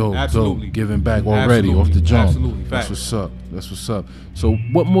Ross, man. Absolutely. Giving back already off the jump. Absolutely. That's what's up. That's what's up. So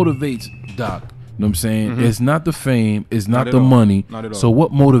what motivates Doc? You know what I'm saying? It's not the fame, it's not the money. Not at all. So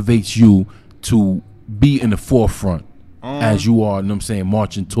what motivates you to be in the forefront as you are, you know what I'm saying,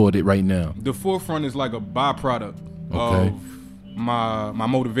 marching toward it right now? The forefront is like a byproduct of my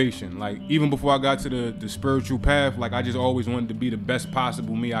motivation. Like even before I got to the spiritual path, like I just always wanted to be the best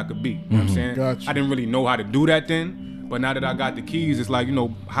possible me I could be. You know what I'm saying? Gotcha. I didn't really know how to do that then, but now that I got the keys, it's like, you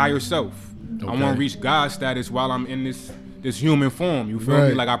know, higher self. I want to reach God status while I'm in this human form. You feel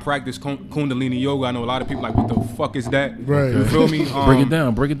me? Like I practice Kundalini yoga. I know a lot of people like, what the fuck is that? You feel me? Break it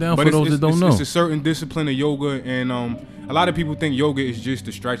down for those that don't know. It's a certain discipline of yoga, and a lot of people think yoga is just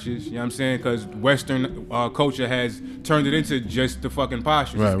the stretches. You know what I'm saying? Because Western culture has turned it into just the fucking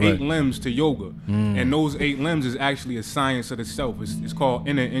postures. There's 8 limbs to yoga, and those 8 limbs is actually a science of itself. It's called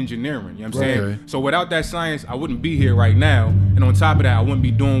inner engineering. You know what I'm saying? So without that science, I wouldn't be here right now. And on top of that, I wouldn't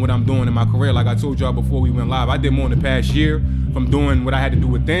be doing what I'm doing in my career. Like I told y'all before we went live, I did more in the past year from doing what I had to do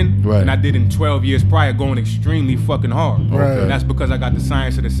within than I did in 12 years prior, going extremely fucking hard. And that's because I got the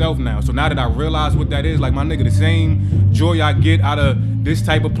science of the self now. So now that I realize what that is, like my nigga, the same joy I get out of this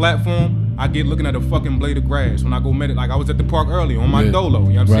type of platform, I get looking at a fucking blade of grass when I go meditate. Like I was at the park earlier on my dolo,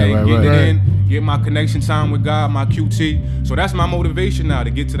 you know what I'm saying? Getting it in, get my connection time with God, my QT. So that's my motivation now, to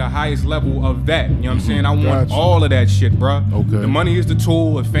get to the highest level of that. You know what I'm saying? I want all of that shit, bruh. The money is the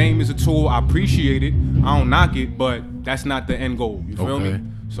tool, the fame is the tool. I appreciate it. I don't knock it, but that's not the end goal. You feel me?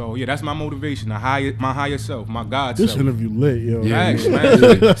 So yeah, that's my motivation. My higher self, my God self. This interview lit, yo. Thanks, man.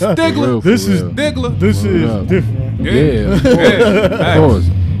 Diggla. This is Diggla. This is different. Of course.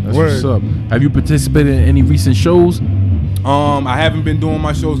 That's what's up. Have you participated in any recent shows? I haven't been doing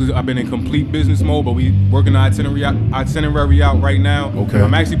my shows because I've been in complete business mode, but we working the itinerary out right now.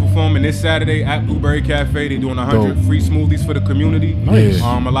 I'm actually performing this Saturday at Blueberry Cafe. They're doing 100 free smoothies for the community.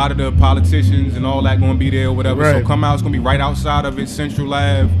 A lot of the politicians and all that going to be there or whatever. So come out. It's going to be right outside of it, Central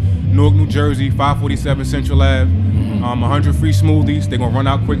Ave, Newark, New Jersey, 547 Central Ave. 100 free smoothies. They're going to run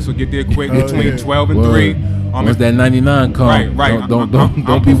out quick, so get there quick between 12 and 3. Once that 99 come,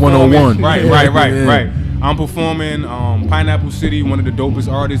 don't be 101. Right. I'm performing Pineapple City, one of the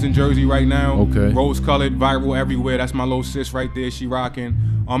dopest artists in Jersey right now. Rose colored, viral everywhere. That's my little sis right there. She rocking.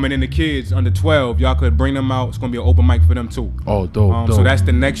 And then the kids under 12, y'all could bring them out. It's gonna be an open mic for them too. Dope. So that's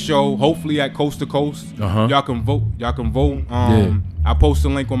the next show. Hopefully at Coast to Coast. Y'all can vote. I post a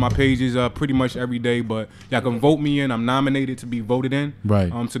link on my pages pretty much every day, but y'all can vote me in. I'm nominated to be voted in.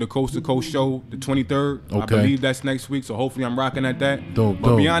 To the Coast to Coast show, the 23rd. I believe that's next week. So hopefully I'm rocking at that.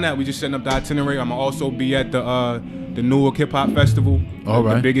 But beyond that, we just setting up the itinerary. I'm gonna also be at the Newark Hip Hop Festival,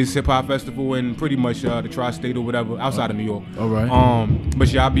 the biggest hip hop festival in pretty much the tri-state or whatever, outside of New York.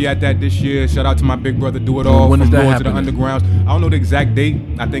 But yeah, I'll be at that this year. Shout out to my big brother, Do It All, when from is that Lords of the Underground. I don't know the exact date.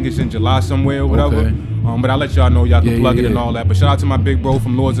 I think it's in July somewhere or whatever. But I'll let y'all know. Y'all can plug it and all that. But shout out to my big bro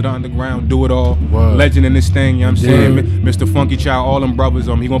from Lords of the Underground, Do It All, legend in this thing. You know what I'm saying? Mr. Funky Child, all them brothers.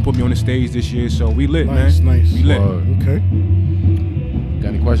 He gonna put me on the stage this year. So we lit, man. Nice. We lit. Okay. Got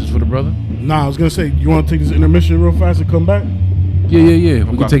any questions for the brother? Nah, I was gonna say, you want to take this intermission real fast and come back? Yeah.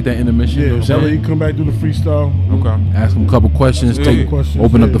 We can take that intermission. Yeah, you know what I'm saying? you come back, do the freestyle. Ask him a couple questions.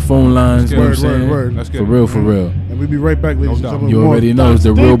 Open up the phone lines. You know what I'm saying? Word. For real. And we'll be right back, ladies and gentlemen. You already know it's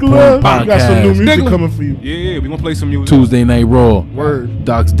the RealPoint podcast. We got some new music coming for you. Yeah, we gonna play some music. Tuesday Night Raw. Word.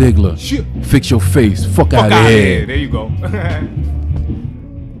 Dox Diggla. Shit. Fix your face. Fuck out of here. There you go.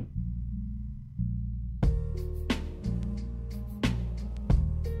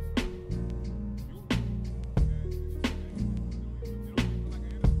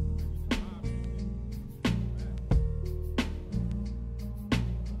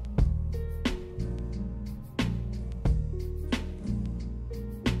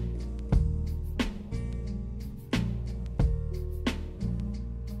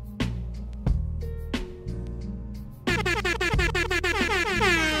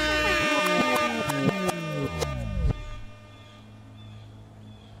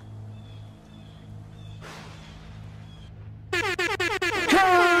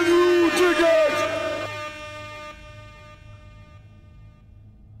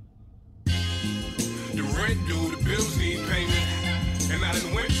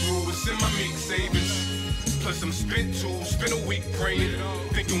 praying,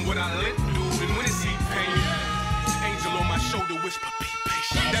 thinking what I let do, and when it's he paying. Angel on my shoulder, whisper, be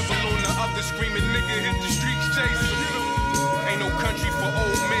patient. Devil on the other, screaming, nigga, hit the streets chasing. Ain't no country for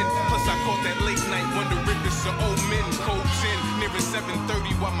old men. Plus I caught that late night wonder if it's an old men. Cold 10, nearing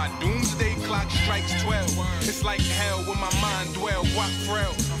 7:30 while my doomsday clock strikes 12. It's like hell when my mind dwell, walk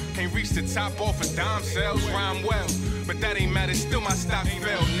frail. Can't reach the top off of dime sales, rhyme well. But that ain't matter, still my stock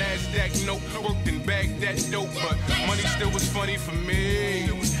fell. NASDAQ note, worked and bagged that dope. But money still was funny for me.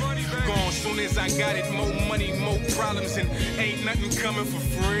 Gone soon as I got it, more money, more problems, and ain't nothing coming for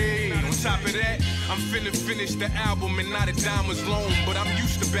free. On top of that, I'm finna finish the album and not a dime was loan. But I'm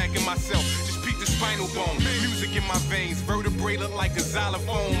used to backing myself, just peep the spinal bone. Music in my veins, vertebrae look like a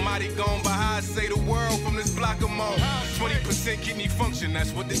xylophone. Mighty gone by how I say the world from this block I'm on. 20% kidney function,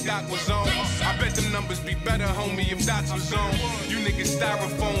 that's what the doc was on. I bet the numbers be better, homie, if Dox was on. You niggas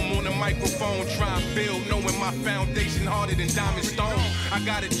styrofoam on the microphone, try and build, knowing my foundation harder than diamond stone. I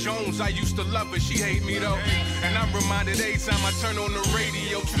got a Jones, I used to love her, she hate me though. And I'm reminded every time I turn on the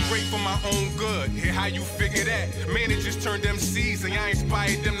radio, too great for my own good. Hear how you figure that? Managers turned MCs and I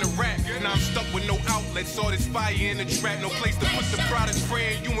inspired them to rap. Now I'm stuck with no outlet, saw this fire in the trap. No place to put the product,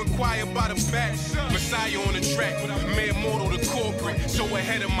 praying you inquire by the back. Messiah on the track, mere mortal to corporate. So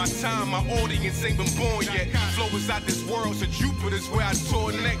ahead of my time, my audience ain't been born yet. Flow is out this world, so Jupiter's where I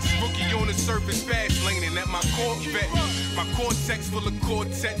tour next. Rookie on the surface, fast laning at my Corvette. My cortex full of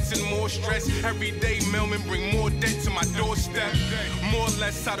quartets and more stress. Every day mailmen bring more debt to my doorstep. More or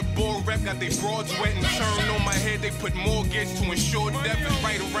less how the board rep got they broads wet and turned on my head. They put mortgage to ensure death is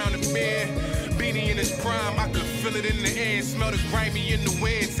right around the bend. Beanie in his prime, I could feel it in the air and smell the grimy in the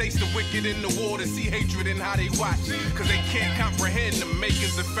wind. Taste the wicked in the water, see hatred in how they watch. Cause they can't comprehend the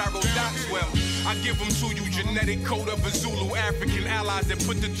makings of Pharaoh Dox. Well, I give them to you, genetic code of a Zulu. African allies that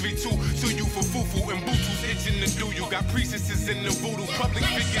put the 3-2 to you for fufu. And Bluetooth's itching to do you. Got priestesses in the voodoo. Public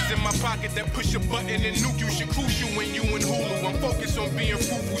figures in my pocket that push a button and nuke you. Should crucial when you in Hulu. I'm focused on being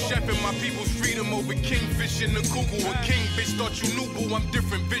fruitful. Chefing my people's freedom over kingfish in the cuckoo. A king bitch thought you knew, boo. I'm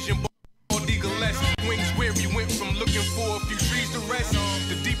different vision. Wings weary, went from looking for a few trees to rest.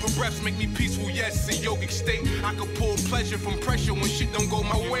 The deeper breaths make me peaceful, yes, in yogic state. I could pull pleasure from pressure when shit don't go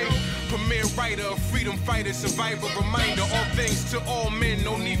my way. Premier writer, a freedom fighter, survivor, reminder. All things to all men,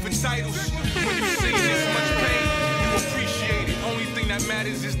 no need for titles. When you see this much pain, you appreciate it. Only thing that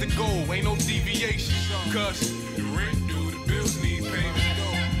matters is the goal, ain't no deviation. Cause the rent due, the bills need payment.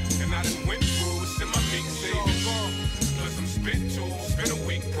 And I done went through, it's in my mix savings. Plus I'm spent a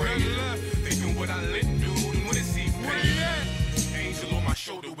week praying. What I let do, and when it's he paying. Angel on my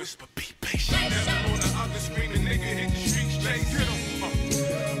shoulder, whisper, be patient. Devil on the other, screaming, nigga, hit the streets, chasing.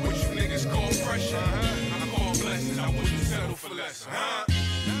 What you niggas call pressure, I call blessings, I wouldn't settle for less,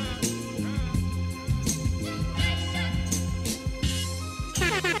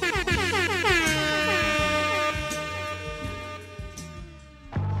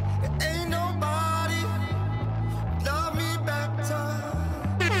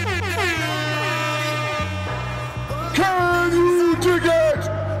 Can you dig it?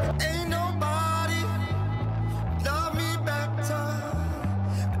 Ain't nobody love me better.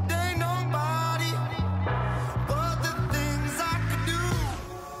 Ain't nobody but the things I could do.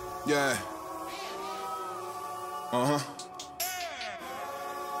 Yeah.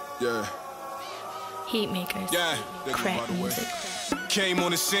 Yeah. Heatmakers. Yeah. Crack music. Came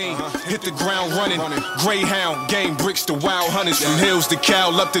on the scene, hit the ground running. Greyhound, game bricks to wild hunters. From hills to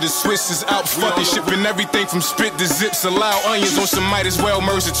cow, up to the Swisses, out fucking. Shipping everything from spit to zips. Allow onions on some might as well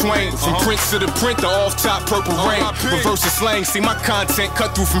Mercer Twain. From prints to the printer, off top purple rain. Reverse the slang, see my content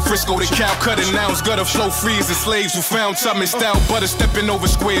cut through from Frisco to Calcutta. Nouns gutter flow free as the slaves who found something. Style butter stepping over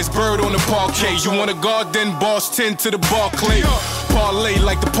squares, bird on the parquet. You want a guard, then boss 10 to the Barclay. Parlay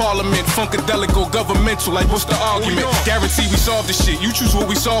like the parliament, funkadelic or governmental, like what's the argument? Guarantee we solve the shit, you choose what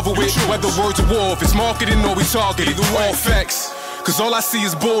we solve it with. Whether words of war, if it's marketing or we targeted, all facts. Cause all I see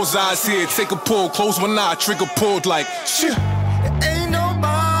is bullseyes here, take a pull, close one eye, trigger pulled like shit. Ain't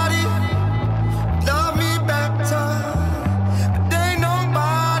nobody love me better. Ain't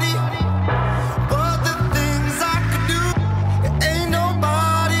nobody but the things I could do. Ain't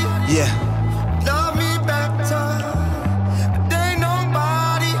nobody love me better. Ain't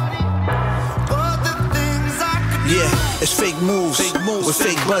nobody but the things I could do. It's fake moves, with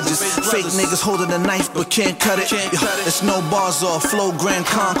fake budgets. Fake niggas holding a knife but can't cut it. It's no bars or flow grand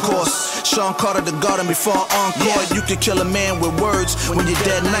concourse. Sean Carter the garden before encore. You can kill a man with words when you're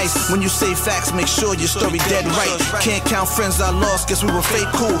dead nice. When you say facts, make sure your story dead right. Can't count friends I lost, guess we were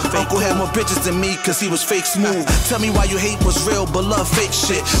fake cool. Uncle had more bitches than me cause he was fake smooth. Tell me why you hate was real but love fake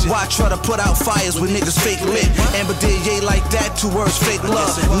shit. Why try to put out fires with niggas fake lit? Amber did yay like that, 2 words fake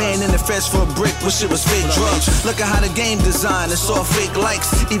love. Man in the feds for a brick, but shit was fake drugs. Look at how the game designed, it's all fake likes.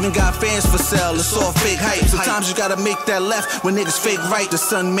 Even got fans for sale, it's all fake hype. Sometimes you gotta make that left when niggas fake right. The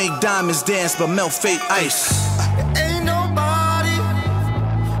sun make diamonds dance but melt fake ice. Ain't nobody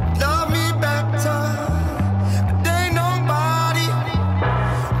love me better. There ain't nobody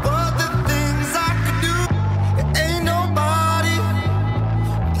but the things I could do. Ain't nobody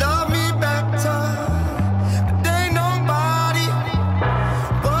love me better. There ain't nobody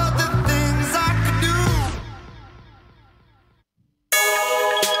but the things I could do.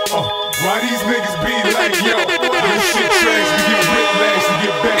 Why these niggas be like, yo, this shit trash, we get whiplash to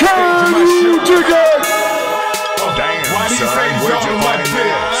get backstage in my show. Why these haters all in my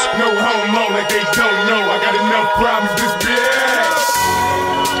dick? No homo like they don't know. I got enough problems, this bitch.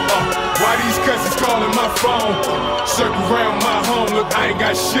 Why these cousins calling my phone? Circle around my home, look, I ain't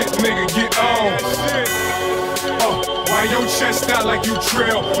got shit, nigga, get on. Why your chest out like you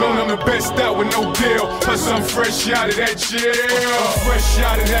trail? Known I'm the best out with no deal. Plus I'm fresh out of that jail. I'm fresh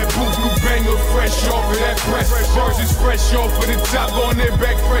out of that booth, new banger, fresh off of that press. Bars is fresh off of the top, on their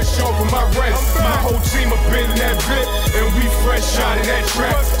back, fresh off of my rest. My whole team up in that bit, and we fresh out of that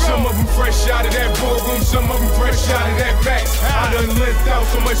trap. Some of them fresh out of that ballroom, some of them fresh out of that max. I done left out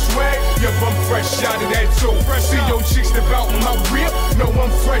so much swag, yup, I'm fresh out of that too. See your chicks step out in my rip, no, I'm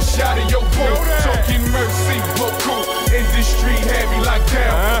fresh out of your boat. Talking mercy, beaucoup. Industry had me locked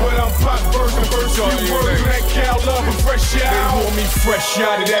down, but I'm pop first and first few words that cow love and fresh out. They want me fresh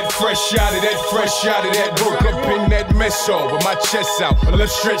out of that, fresh out of that, fresh out of that. Woke up in that meso with my chest out, a little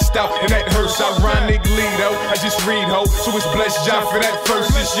stretched out, and that hurts. Ironically though, I just read ho, so it's blessed job for that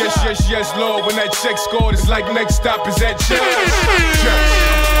first. It's yes, yes, yes, Lord. When that check scored, it's like next stop is at church.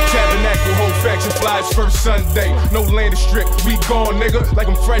 Tabernacle, whole faction flies first Sunday. No landing strip, we gone, nigga. Like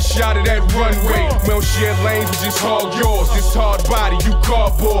I'm fresh out of that runway. We don't share lanes, we just hog yours. This hard body, you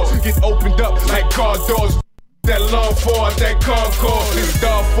cardboard. Get opened up like car doors. That long for that Concord. This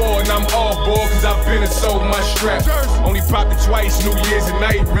dog for and I'm all board cause I've been and sold my strap. Only popped it twice, New Year's and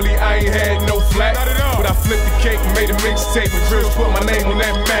night. Really, I ain't had no flat. But I flipped the cake and made a mixtape with drills, put my name on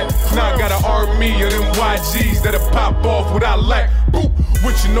that map. Now I got an army of them YGs that'll pop off what I lack. Boop,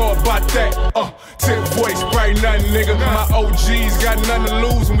 what you know about that? Tip voice, bright nothing, nigga. My OGs got nothing to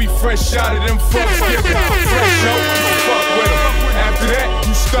lose and we fresh out of them fucks. Fresh out, fuck with them. After that,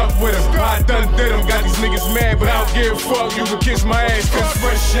 you stuck with him. I done did him, got these niggas mad, but I don't give a fuck. You can kiss my ass, cause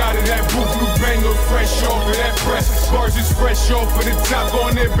fresh out of that booth, new banger, fresh off of that press. Bars is fresh off of the top,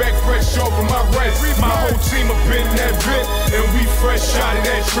 on their back, fresh off of my rest. My whole team up in that bit, and we fresh out of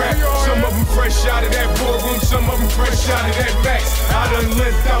that trap. Some of them fresh out of that ballroom, some of them fresh out of that max. I done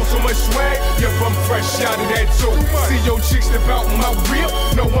left out so much swag, yep, I'm fresh out of that too. See your chicks step out in my rip,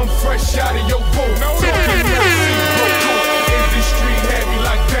 no, I'm fresh out of your boat. Talking mercy, bro. Industry had me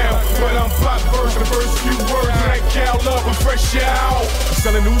locked down, but I'm pop first. The first few words of that cow love and fresh out. I'm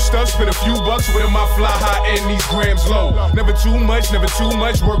selling new stuff, spend a few bucks with my fly high and these grams low. Never too much, never too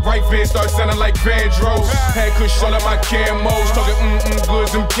much. Work right van, start sounding like Vandross. Had kush all up my camos, talking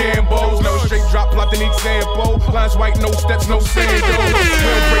goods and cambos. Never straight drop, plot the example. Lines white, no steps, no sandals.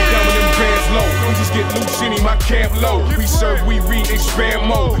 We'll break down with them bands low. We just get Lucini, my camp low. We serve, we read, expand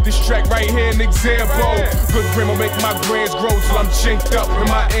mode. This track right here, an example. Good grandma make my grands grow till I'm chinked up and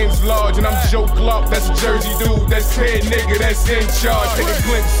my ends large. And I'm Joe Clark, that's a Jersey dude, that's head nigga, that's in charge. Take a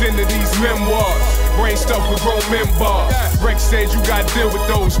glimpse into these memoirs. Brain stuff with grown men bars. Rex said you gotta deal with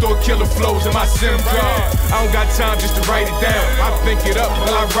those store killer flows in my SIM card. I don't got time just to write it down. I think it up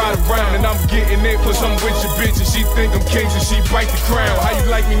while I ride around and I'm getting it. Plus I'm with your bitch and she think I'm king so she bite the crown. How you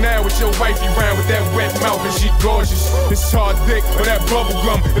like me now with your wifey round with that wet mouth and she gorgeous. It's hard dick with that bubble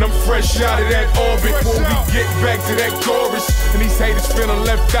gum and I'm fresh out of that orbit. Before we get back to that chorus and these haters feeling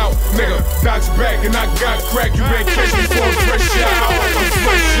left out. Nigga, Dox back and I got crack. You better catch me for a fresh out. I'm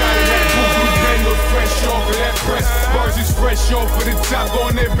fresh out of that boo-boo banger, fresh off of that press. Bars is fresh off of the top,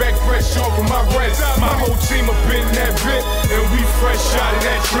 on their back, fresh off of my rest. My whole team up in that bit, and we fresh out of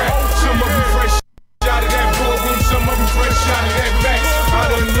that trap. Some of them fresh out of that ballroom, some of them fresh out of that max. I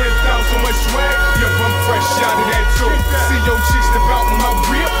done left out so much swag, yup, I'm fresh out of that too. See your chicks step out in my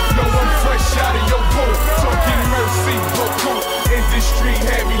rip, no, I'm fresh out of your boat. Talking mercy, beaucoup. Industry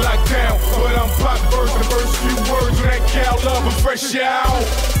had me locked down, but I'm pop first. The first few words of that cow cash out.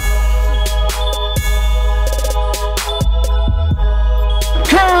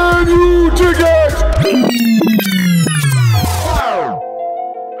 Can you dig it?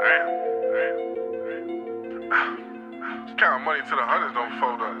 Counting money till the hundreds don't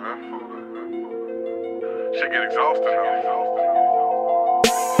fold up, man. Shit get exhausting now.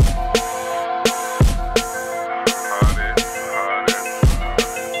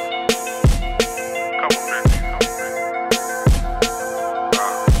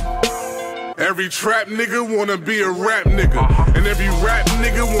 Every trap nigga wanna be a rap nigga, and every rap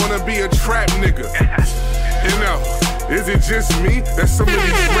nigga wanna be a trap nigga. You know, is it just me that some of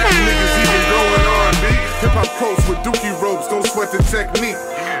these rap niggas even going R&B? Hip-hop quotes with dookie ropes, don't sweat the technique.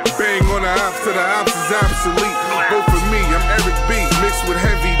 Bang on the ops till the ops is obsolete. Vote for me, I'm Eric B, mixed with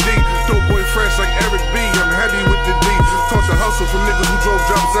Heavy D. Dope boy fresh like Eric B, I'm heavy with the D. Taught the hustle from niggas who drove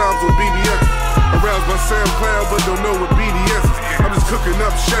drop sounds with BBS. Aroused by SoundCloud, but don't know what BDS is. I'm just cooking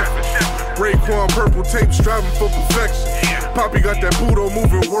up chefing. Raekwon purple tape, striving for perfection. Poppy got that Budo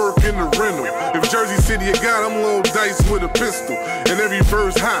moving work in the rental. If Jersey City you got, I'm low dice with a pistol. And every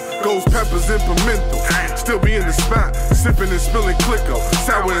verse hot, goes peppers and pimento. Still be in the spot, sipping and spilling Clicko,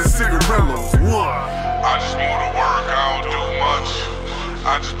 sour and cigarillos. I just move to work, I don't do much.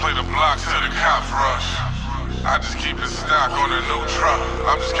 I just play the blocks till the cops rush. I just keep the stock on a new truck.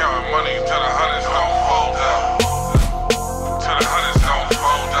 I'm just counting money till the hundreds don't fold up. Till the hundreds don't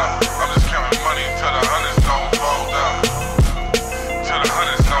fold up. I'm just counting money till the hundreds don't fold up. Till the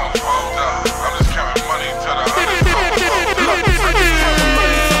hundreds don't fold up. I'm just counting money till the hundreds don't fold up. I'm just counting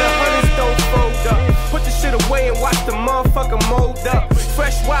money till the hundreds don't fold up. Put the shit away and watch the motherfucker mold up.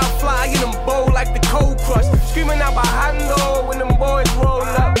 Fresh wildfly in them bowl like the cold crush. Screaming out behind low when them boys roll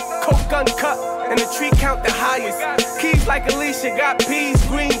up. Coke gun cut and the tree count the highest. Keys like Alicia got peas,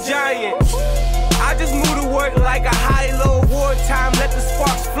 green giant. I just move to work like a high-low wartime. Let the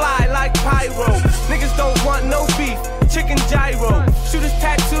sparks fly like pyro. Niggas don't want no beef, chicken gyro. Shooters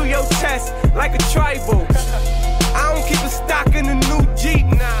tattoo your chest like a tribal. I don't keep a stock in a new Jeep,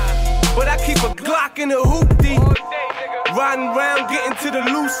 but I keep a Glock in a hoopty. Riding around getting to the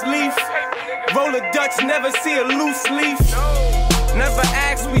loose leaf. Roll a Dutch, never see a loose leaf. Never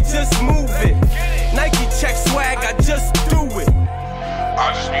ask, we just move it. Nike check swag, I just do it.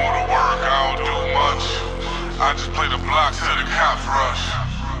 I just move to work, I don't do much. I just play the blocks till the cops rush.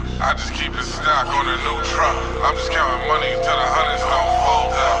 I just keep the stock on a new truck. I'm just counting money till the hundreds don't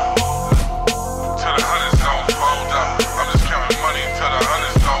fold up. Till the hundreds don't fold up. I'm just counting money till the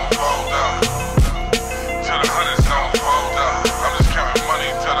hundreds don't fold up. Till the hundreds don't fold up. I'm just counting money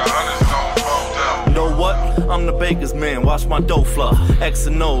till the hundreds don't fold up. Know what? I'm the baker's man, watch my dough fluff. X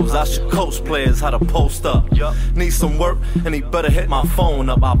and O's, I should coach players how to post up. Need some work, and he better hit my phone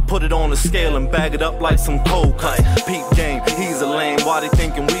up. I put it on the scale and bag it up like some cold cuts. Peep game, he's a lame, why they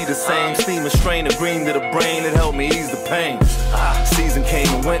thinking we the same? Steam and strain the green to the brain, it helped me ease the pain. Season came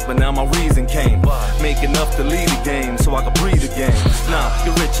and went, but now my reason came. Make enough to lead the game, so I can breathe again. Nah,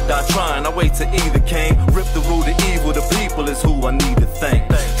 get rich or die trying, I wait till either came. Rip the root of evil, the people is who I need to thank.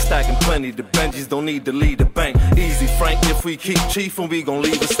 Stacking plenty, the Benjis don't need to lead the bank. Easy frank, if we keep chiefin', we gon'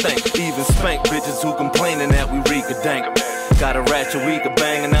 leave a stank. Even spank bitches who complaining that we reek a dank. Got a ratchet, we can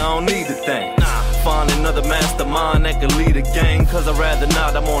bang, and I don't need a thing. Find another mastermind that can lead a gang, cause I'd rather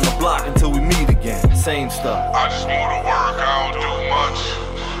not, I'm on the block until we meet again. Same stuff. I just move to work, I don't do much.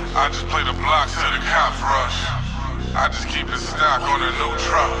 I just play the blocks till the cops rush. I just keep the stock on a new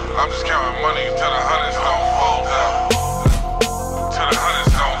truck. I'm just counting money till the hundreds don't fold up. Till the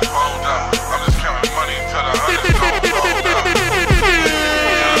hundreds don't fold up. I'm just counting money till the hundreds don't fold up.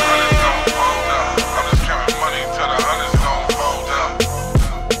 Till the hundreds don't fold up. I'm just counting money till the hundreds don't fold up.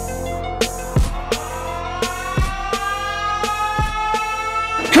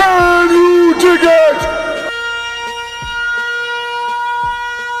 Can you dig it?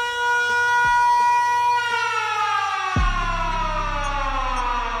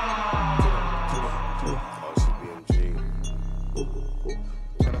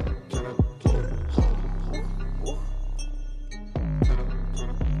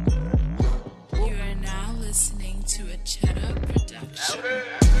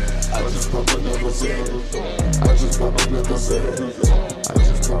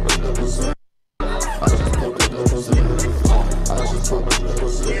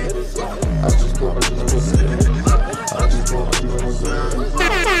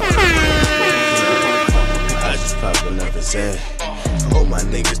 All my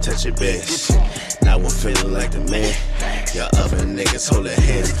niggas touch your bitch. Now I'm feeling like the man. Y'all other niggas hold their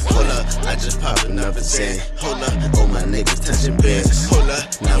hands. Hold up, I just popped another 10. Hold up, all my niggas touching bitch. Hold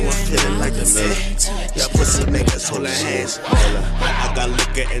up, now I'm feeling like the man. Y'all pussy niggas hold their hands. hands. I got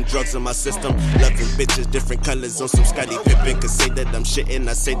liquor and drugs in my system. Loving bitches, different colors on some Scottie Pippen. Could say that I'm shitting,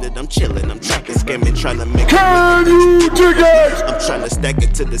 I say that I'm chilling. I'm trapping, scamming, trying to make Can you dig it? I'm trying to stack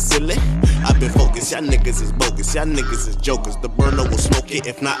it to the ceiling. I've been focused, y'all niggas is bogus. Y'all niggas is jokers. The burner will smoke it,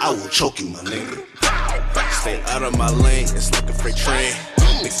 if not, I will choke you, my nigga. Stay out of my lane, it's like a freight train.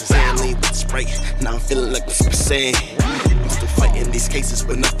 Mixing sand lean with Sprite, now I'm feeling like what's saying. I'm still fighting these cases,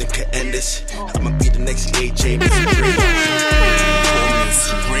 but nothing can end this. I'ma be the next AJ, Mr.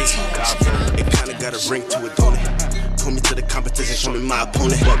 It kinda got a ring to it, don't it? Pull me to the competition, show me my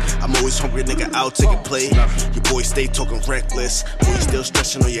opponent. I'm always hungry, nigga, I'll take a play. Your boy stay talking reckless. Boy, you still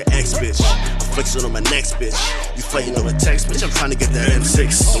stressing on your ex, bitch. I'm flexing on my next, bitch. You fighting on a text, bitch. I'm trying to get that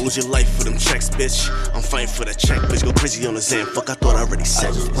M6. Don't lose your life for them checks, bitch. I'm fighting for that check, bitch. Go crazy on the Zan. Fuck, I thought I already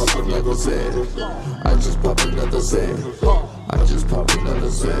said this. I just pop another Zan. I just pop another Zan. I just pop another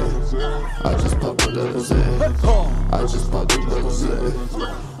Zan. I just pop another Zan. I just pop another Zan.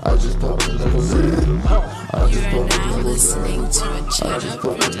 I just pop another Zan. I just pop another Zan. I just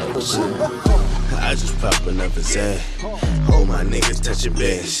pop another Zan. I just pop another Zan. All my niggas touching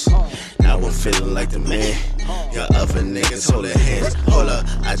bands. Now I'm feeling like the man. Y'all other niggas hold their hands. Hold up,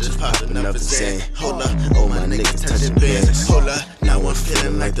 I just pop another Zan. Hold up, all my niggas touching bands. Hold up, now I'm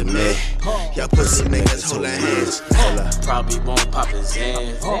feeling like the man. Y'all pussy niggas hold their hands. Hold up. Probably won't pop a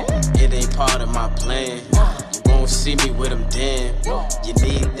Zan. It ain't part of my plan. You won't see me with them damn. You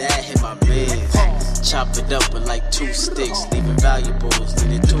need that, hit my mans. Chop it up with like 2 sticks, leaving valuables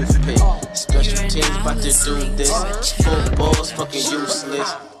in a toothpick. Special teams about to do this. Full balls, fucking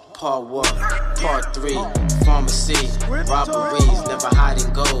useless. Part 1, Part 3, pharmacy, robberies, never hide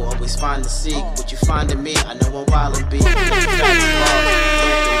and go, always find and seek. What you find in me, I know I'm wild and beat. 5-0,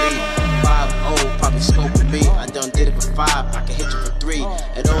 probably scoping me. I done did it for 5, I can hit you for 3.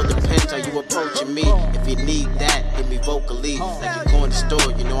 It all depends how you approaching me. If you need that, hit me vocally. Like you go in the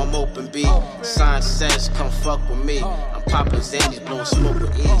store, you know I'm open B. Sign says, come fuck with me. I'm popping Xannies, blowing smoke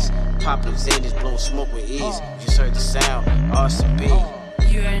with ease. Popping Xannies, blowing smoke with ease. You just heard the sound, RCB.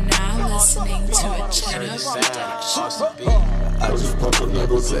 You are now listening to a channel production. I just pop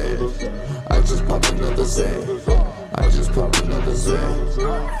another Zan. I just pop another Zan. I just pop another Zan.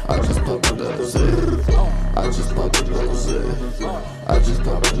 I just pop another Zan. I just pop another Zan. I just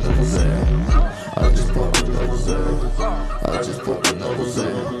pop another Zan. I just pop another Zan. I just pop another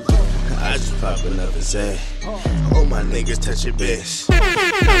Zan. I just pop another Zan. All my niggas touching bands.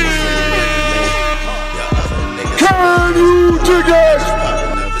 Can you dig it?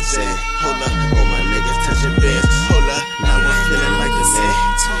 Hold up, all my niggas touching bands. Hold up, now I'm feeling like the man.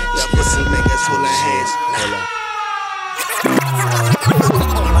 Y'all pussy niggas hold their hands.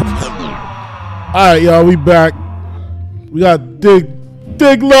 Alright, y'all, we back. We got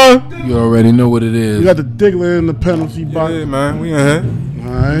Diggla. You already know what it is. We got the Diggla in the penalty box. Yeah, man, we in here.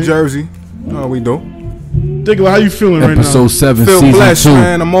 Alright. Jersey. How we do? Diggla, how you feeling right now? Episode 7, Feel season blessed, 2.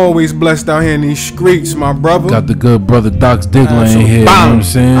 Man. I'm always blessed out here in these streets, my brother. Got the good brother Dox Diggla in here. You know what I'm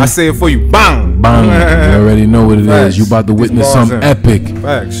saying? I say it for you. Bang. Bang. You already know what it Facts. is. You about to witness something epic.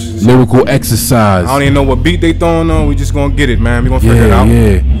 Facts. Lyrical exercise. I don't even know what beat they throwing on. We just gonna get it, man. We gonna figure it out.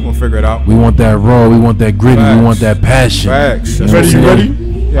 Yeah. We gonna figure it out. We want that raw. We want that gritty. Facts. We want that passion. Facts. You know Ready? You ready?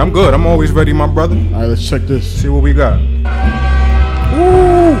 Yeah, I'm good. I'm always ready, my brother. Alright, let's check this. See what we got.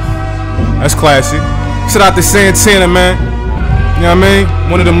 Woo. That's classic. Shout out to Santana, man. You know what I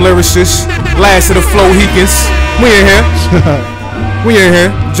mean? One of them lyricists. Last of the Flow Heekins. We in here. We in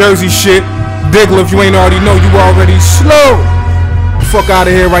here. Jersey shit. Diggla, if you ain't already know, you already slow. Fuck out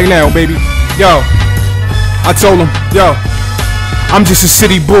of here right now, baby. Yo. I told him, yo. I'm just a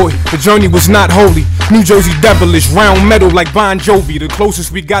city boy. The journey was not holy. New Jersey devilish, round metal like Bon Jovi. The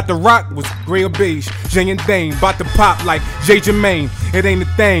closest we got to rock was gray or beige. Jay and Dane, bout to pop like J. Jermaine. It ain't a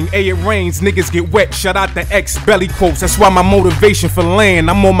thing, it rains, niggas get wet. Shout out the X belly quotes. That's why my motivation for land,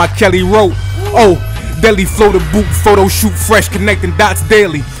 I'm on my Kelly Road. Oh, deli flow the boot, photo shoot fresh, connecting dots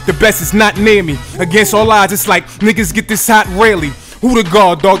daily. The best is not near me. Against all odds, it's like niggas get this hot rarely. Who the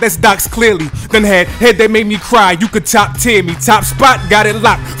guard, dog? That's Dox clearly. Then had head that made me cry. You could top tier me. Top spot, got it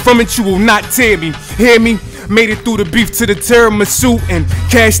locked. From it, you will not tear me. Hear me? Made it through the beef to the tiramisu. And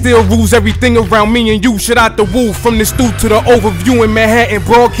cash still rules everything around me and you. Shout out the woo. From the stoop to the overview in Manhattan.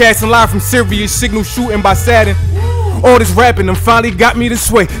 Broadcasting live from Sirius. Signal shooting by Saturn. All this rapping them finally got me this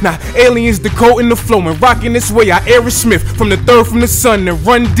way. Now aliens the coat and the flow and rocking this way. I Aerosmith from the third from the sun and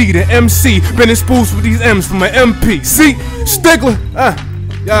Run D to MC. Been in spools with these M's from an MP. See, Diggla,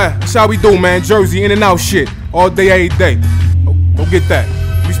 yeah, that's how we do, man. Jersey in and out shit, all day, every day. Go get that.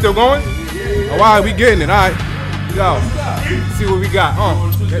 We still going? All right, we getting it. All right, yo, see what we got.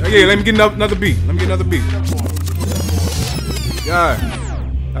 Yeah, let me get another beat. Yeah,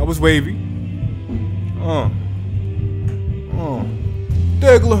 that was wavy.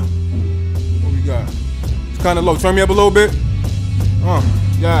 Diggla. What we got? It's kind of low. Turn me up a little bit.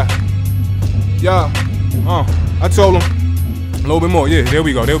 Yeah. I told him. A little bit more. Yeah, there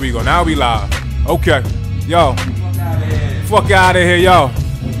we go. Now we live. Okay. Yo. Fuck out of here, yo.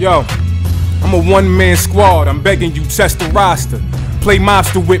 I'm a one-man squad. I'm begging you, test the roster. Play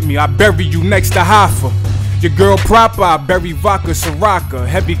mobster with me. I bury you next to Hoffa. Your girl proper, I bury vodka, Sriracha.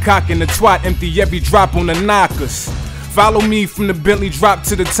 Heavy cock in the twat, empty every drop on the knockers. Follow me from the Bentley drop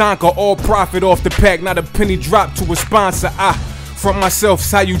to the Tonka. All profit off the pack, not a penny drop to a sponsor. I front myself,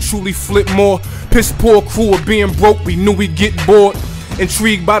 how you truly flip more. Piss poor crew of being broke, we knew we'd get bored.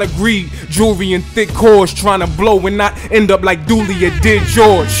 Intrigued by the greed, jewelry and thick cords. Trying to blow and not end up like Dooley or did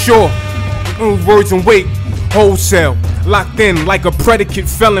George. Sure, words and weight, wholesale. Locked in like a predicate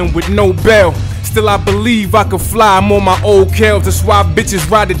felon with no bail. Still I believe I could fly, I'm on my old Kels. That's why bitches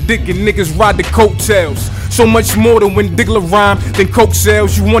ride the dick and niggas ride the coattails. So much more than when Diggla rhyme than coke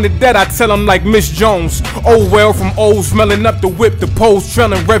sales. You wanted that, I tell them like Miss Jones. Oh well, from old smelling up the whip, the poles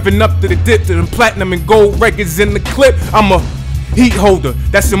trailing, revving up to the dip, to the platinum and gold records in the clip. I'm a heat holder,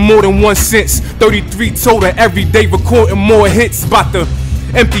 that's in more than 1 sense. 33 total, every day recording more hits. About to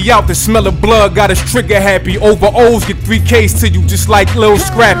empty out the smell of blood, got us trigger happy. Over O's get 3Ks to you just like Lil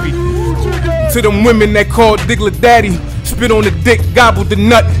Scrappy. To them women that call Diggla daddy, spit on the dick, gobble the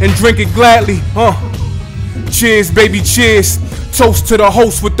nut and drink it gladly. Cheers, baby, cheers. Toast to the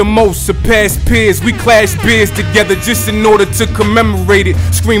host with the most surpassed peers. We clash beers together just in order to commemorate it.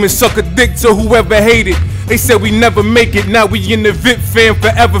 Screaming suck a dick to whoever hated. They said we never make it, now we in the VIP fam,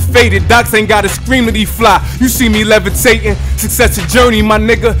 forever faded. Dox ain't gotta scream that he fly. You see me levitating. Success a journey, my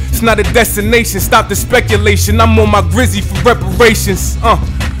nigga. It's not a destination. Stop the speculation. I'm on my grizzy for reparations.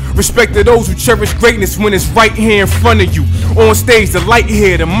 Respect to those who cherish greatness when it's right here in front of you. On stage, the light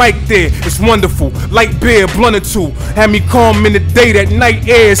here, the mic there, it's wonderful. Light beer, blunt or two. Had me calm in the day, that night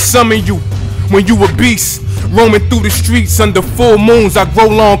air summon you. When you a beast, roaming through the streets under full moons. I grow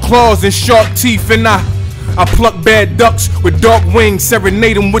long claws and sharp teeth and I pluck bad ducks with dark wings.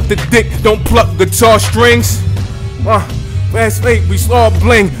 Serenade them with the dick, don't pluck guitar strings. Last night we saw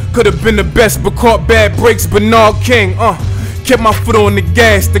bling. Could've been the best but caught bad breaks, Bernard King. Kept my foot on the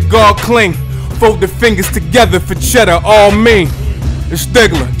gas, the guard cling. Fold the fingers together for cheddar, all me. It's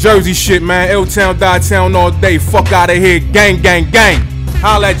Diggla, Jersey shit, man. L-Town, Die-Town all day. Fuck out of here, gang, gang, gang.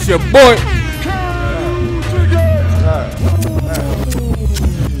 Holla at your boy.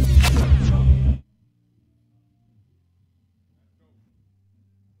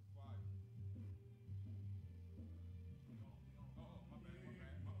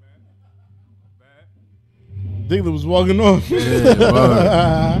 Diggla was walking off.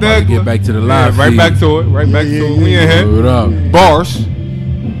 Yeah, get back to the live. Right back to it. Right back to it. We in here. Bars.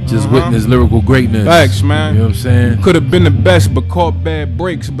 Just witness lyrical greatness. Facts, man. You know what I'm saying? Could have been the best, but caught bad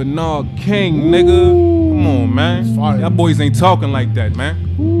breaks. Bernard King, nigga. Come on, man. Y'all boys ain't talking like that, man.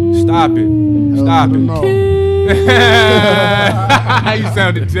 Stop it. Stop it. You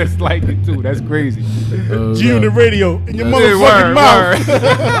sounded just like it too. That's crazy. G-Unit Radio in your motherfucking mouth.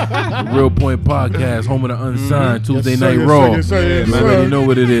 The RealPoint Podcast, home of the unsigned, Tuesday Night Raw. You already know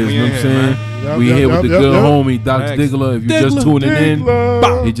what it is. You know what I'm saying? We here with the good homie Dox Diggla. If you just tuning in,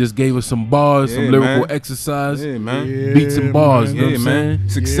 he just gave us some bars, some lyrical exercise, beats and bars. You know what I'm saying?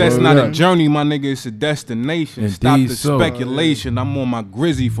 Success not a journey, my nigga. It's a destination. Stop the speculation. I'm on my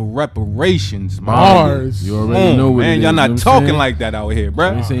grizzy for reparations. Bars. You already know what it is. Y'all not talking like that out here,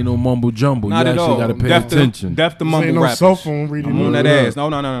 bro. This ain't no mumble jumble. Not you at actually all. Gotta pay attention. Def the mumble no rappers. cell phone reading. I'm on that ass. No.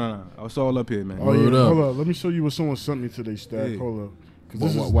 I was all up here, man. Oh yeah, hold up. Let me show you what someone sent me today, Stack. Hold up.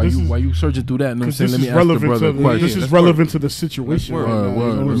 Why you searching through that? You know what I'm saying? Let me ask the brother a question. This is relevant to the situation.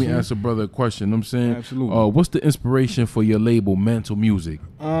 Let me ask the brother a question. You know what I'm saying? Absolutely. What's the inspiration for your label, Mantle Music?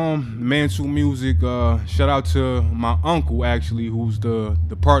 Mantle Music. Shout out to my uncle actually, who's the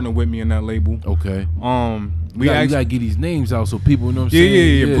partner with me in that label. Okay. We gotta get these names out so people know what I'm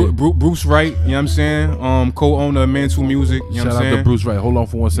saying. Yeah. Bruce Wright, you know what I'm saying? Co-owner of Mantle Music. You know what I'm saying? Shout out to Bruce Wright. Hold on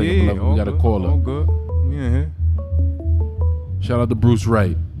for 1 second, beloved. We got a caller. All good. Yeah. Shout out to Bruce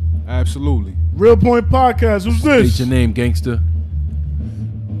Wright. Absolutely. RealPoint Podcast. Who's this? State your name, gangster.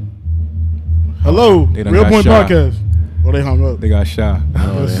 Hello. RealPoint Podcast. Oh, they hung up. They got shot.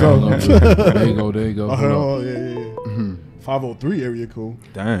 Oh, they hung up. There you go. Oh, yeah. 503 area code.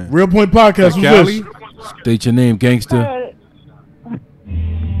 Damn. RealPoint Podcast. Who's this? State your name, gangster.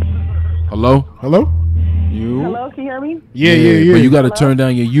 Hello? Hello, can you hear me? Yeah. But you got to turn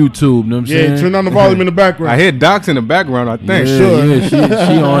down your YouTube, know what I'm saying? Turn down the volume in the background. I hear Dox in the background, I think. Yeah,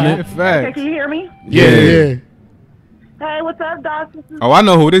 she on it. Okay, can you hear me? Yeah. Hey, what's up, Dox? Oh, I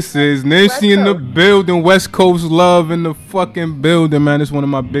know who this is. Nancy in the building. West Coast Love in the fucking building, man. It's one of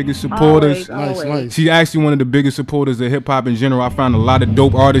my biggest supporters. Nice. She's actually one of the biggest supporters of hip hop in general. I found a lot of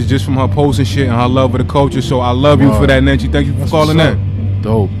dope artists just from her posts and shit and her love of the culture. So I love you for that, Nancy. Thank you for calling in.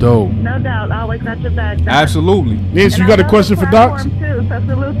 Dope. No doubt. Always got your back, Dox. Absolutely. Nancy, you got a question for Dox? Too, so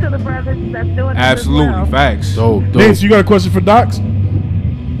salute to the brothers that's doing Absolutely. it as well. Facts. Dope. Nancy, you got a question for Dox?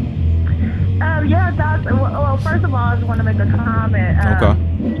 Yeah, Dox. Well, first of all, I just want to make a comment.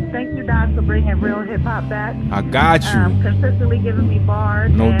 Okay. Thank you, Dox, for bringing real hip hop back. I got you. Consistently giving me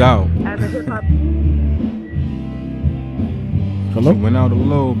bars. No doubt. As a hip hop. Hello? She went out a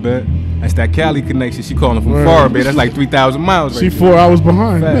little bit. That's that Cali connection. She calling from far, man. That's like 3,000 miles. She 4 hours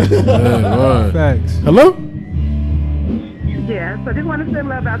behind. Facts. Facts. Hello? Yeah, so just want to send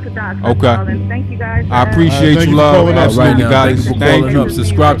love out to Dox. Okay. And thank you guys. I appreciate you, love. Right now, thank you for calling up.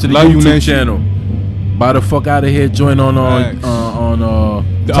 Subscribe to the YouTube channel. Buy the fuck out of here. Join on Tidal.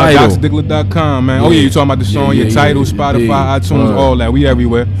 DoxDiggla.com, man. Oh yeah, you talking about the song? Your Tidal, Spotify, iTunes, all that. We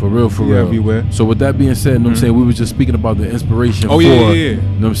everywhere. For real. Everywhere. So with that being said, you know what I'm saying, we were just speaking about the inspiration Oh for, yeah. you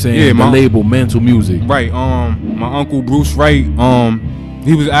know what I'm saying, the label Mental Music. Right. My uncle Bruce Wright,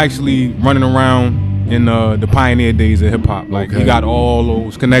 he was actually running around in the pioneer days of hip hop. Like he got all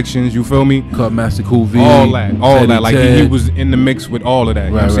those connections, you feel me? Cut Master Cool V. All that. Teddy Like he was in the mix with all of that. You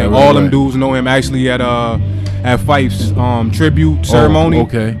know what I'm saying? All them dudes know him actually at Fife's tribute ceremony.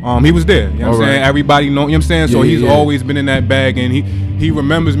 He was there. You know what I'm saying? Everybody know, you know what I'm saying? So he's always been in that bag, and he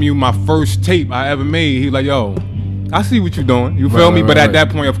remembers me my first tape I ever made. He like, yo, I see what you're doing. You feel me? But at that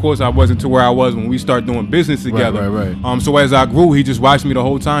point, of course, I wasn't to where I was when we started doing business together. So as I grew, he just watched me the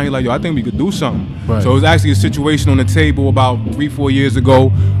whole time. He like, yo, I think we could do something. So it was actually a situation on the table about 3-4 years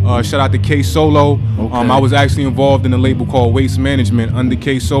ago. Shout out to K Solo. I was actually involved in a label called Waste Management under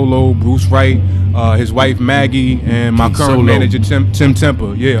K Solo, Bruce Wright, his wife Maggie, and my current manager Tim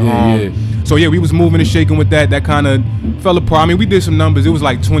Temper. So yeah, we was moving and shaking with that. That kind of fell apart. I mean, we did some numbers. It was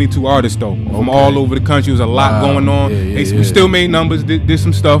like 22 artists though, from all over the country. It was a lot going on. We still made numbers, did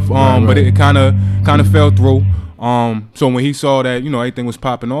some stuff, but it kind of fell through. So when he saw that, you know, everything was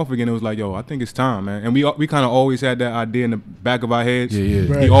popping off again, it was like, yo, I think it's time, man. And we kind of always had that idea in the back of our heads.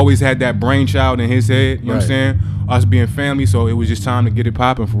 He always had that brainchild in his head. You know what I'm saying? Us being family, so it was just time to get it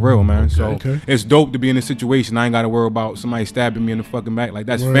popping for real, man. It's dope to be in a situation. I ain't got to worry about somebody stabbing me in the fucking back. Like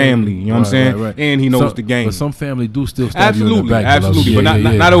that's family. You know what I'm saying? And he knows the game. But some family do still stab you in the back. Absolutely, but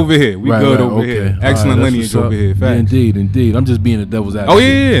not over here. We good over here. Excellent lineage over here. Facts. Indeed. I'm just being the devil's advocate. Oh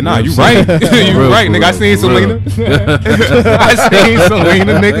yeah. Nah, you right. You right, nigga. I seen Selena. I seen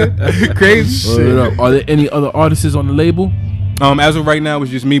Selena, nigga. Crazy shit. Are there any other artists on the label? As of right now, it's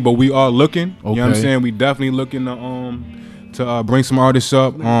just me, but we are looking. You know what I'm saying? We definitely looking to bring some artists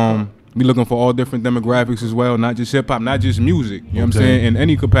up. We looking for all different demographics as well, not just hip hop, not just music. You know what I'm saying? In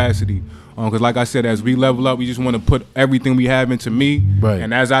any capacity. Because like I said, as we level up, we just want to put everything we have into me.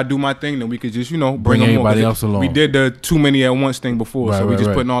 And as I do my thing, then we could just, you know, bring anybody else along. We did the too many at once thing before, so we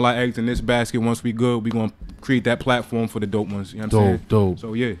just putting all our eggs in this basket. Once we good, we gonna create that platform for the dope ones. You know what I'm saying? Dope.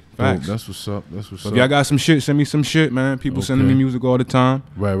 So yeah, facts. That's what's up. If y'all got some shit, send me some shit, man. People sending me music all the time.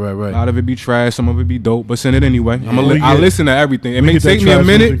 Right. A lot of it be trash, some of it be dope, but send it anyway. I listen to everything. It may take me a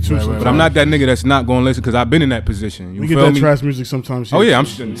minute, but I'm not that nigga that's not gonna listen because I've been in that position. You we feel get that me? trash music sometimes. Oh yeah,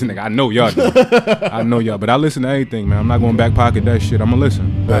 nigga. I know y'all do. I know y'all, but I listen to anything, man. I'm not gonna back pocket that shit. I'ma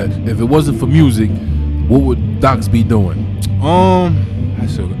listen. But if it wasn't for music, what would Dox be doing?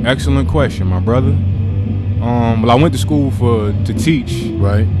 That's an excellent question, my brother. Well, I went to school to teach.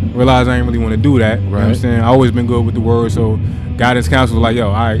 Right. Realized I didn't really want to do that. You know what I'm saying? I always been good with the word, so guidance counselor was like, yo,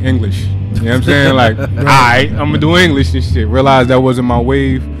 all right, English. You know what I'm saying? Like, all right, I'm gonna do English and shit. Realized that wasn't my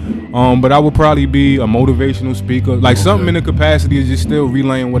wave. But I would probably be a motivational speaker. Like something in the capacity is just still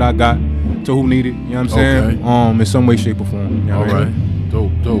relaying what I got to who need it. You know what I'm saying? In some way, shape, or form. You know what I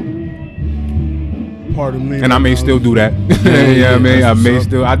mean? Dope. Pardon me. And I may still do that. Yeah, I may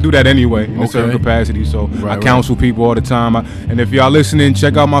still. I do that anyway in a certain capacity. So I counsel people all the time. And if y'all listening,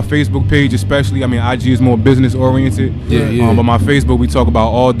 check out my Facebook page, especially. I mean, IG is more business oriented. But my Facebook, we talk about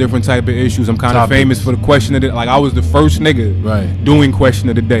all different type of issues. I'm kind of famous for the question of the. Like I was the first nigga doing question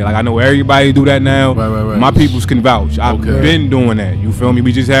of the day. Like I know everybody do that now. My peoples can vouch. I've been doing that. You feel me?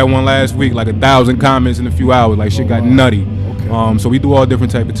 We just had one last week, like 1,000 comments in a few hours. Like shit got nutty. So we do all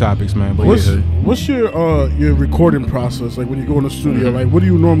different type of topics, man. But what's your recording process like when you go in the studio? Like, what do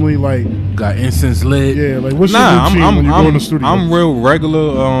you normally like? Got incense lit? Yeah, like what's your routine when you go in the studio? I'm real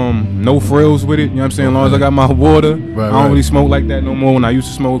regular, no frills with it. You know what I'm saying? As long as I got my water, I don't really smoke like that no more. When I used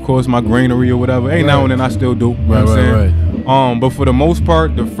to smoke, of course, my greenery or whatever. Now and then I still do. You know what I'm saying? But for the most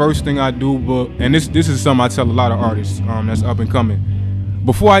part, the first thing I do, and this is something I tell a lot of artists that's up and coming.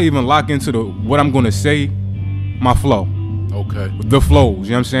 Before I even lock into what I'm gonna say, my flow. Okay. The flows,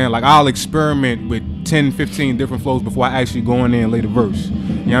 you know what I'm saying? Like, I'll experiment with 10, 15 different flows before I actually go in there and lay the verse. You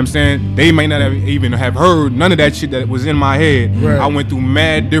know what I'm saying? They may not even have heard none of that shit that was in my head. I went through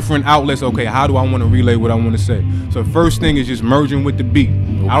mad different outlets. Okay, how do I want to relay what I want to say? So the first thing is just merging with the beat.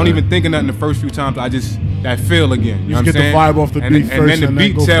 I don't even think of nothing the first few times. I just, that feel again. You know what I'm saying? Get the vibe off the beat first. And then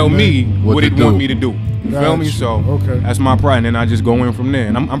the beat tell me what it want me to do. You feel me? So that's my pride, and then I just go in from there.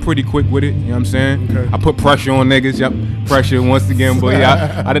 And I'm pretty quick with it, you know what I'm saying? I put pressure on niggas, pressure once again. But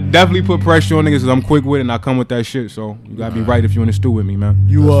yeah, I definitely put pressure on niggas because I'm quick with it and I come with that shit. So you gotta be right if you in the stew with me, man.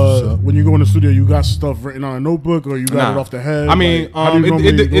 You when you go in the studio, you got stuff written on a notebook or you got it off the head? I mean,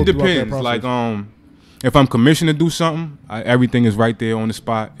 it depends. Like if I'm commissioned to do something, everything is right there on the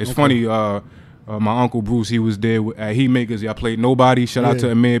spot. It's funny, my uncle Bruce, he was there at Heat Makers. I played Nobody. Shout out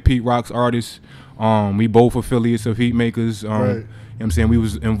to Amir Pete Rock's artist. We both affiliates of Heat Makers. You know what I'm saying? We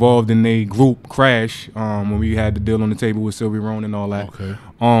was involved in a group Crash when we had the deal on the table with Sylvie Roan and all that.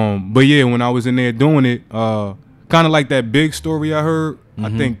 But yeah, when I was in there doing it, kind of like that Big story I heard. I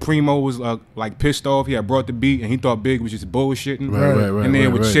think Primo was like pissed off. He had brought the beat and he thought Big was just bullshitting. And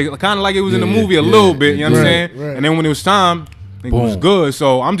then with Chick, kind of like it was in the movie a little bit. You know what I'm saying? And then when it was time, it was good.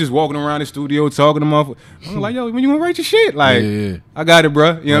 So I'm just walking around the studio talking to them. I'm like, yo, when you gonna write your shit? Like, I got it,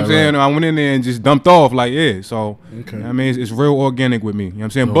 bro. You know what I'm saying? I went in there and just dumped off. Like, So, I mean, it's real organic with me. You know what I'm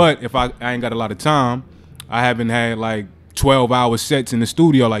saying? But if I ain't got a lot of time, I haven't had like 12-hour sets in the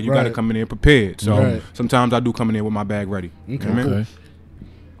studio. Like, you got to come in there prepared. So sometimes I do come in there with my bag ready. You know what I mean?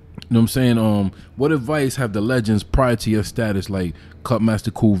 You know what I'm saying? What advice have the legends prior to your status, like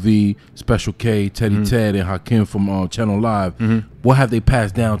Cutmaster Cool V, Special K, Teddy Ted, and Hakim from Channel Live? What have they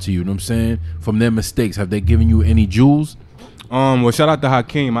passed down to you? You know what I'm saying? From their mistakes, have they given you any jewels? Well, shout out to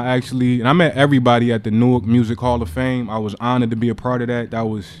Hakim. I met everybody at the Newark Music Hall of Fame. I was honored to be a part of that. That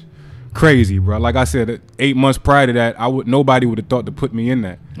was crazy, bro. Like I said, 8 months prior to that, nobody would have thought to put me in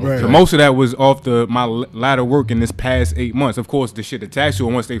that. So most of that was off my latter work in this past 8 months. Of course, the shit attached to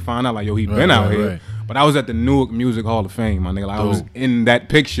it once they find out, like, yo, he been out here. But I was at the Newark Music Hall of Fame, my nigga. Like, I was in that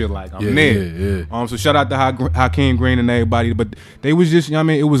picture, like, I'm there. So shout out to Hakeem Green and everybody. But they was just, you know what I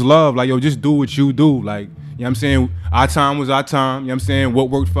mean, it was love. Like, yo, just do what you do. Like, you know what I'm saying? Our time was our time. You know what I'm saying? What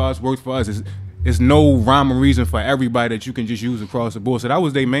worked for us worked for us. It's no rhyme or reason for everybody that you can just use across the board. So that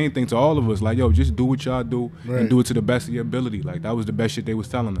was their main thing to all of us. Like, yo, just do what y'all do and do it to the best of your ability. Like, that was the best shit they was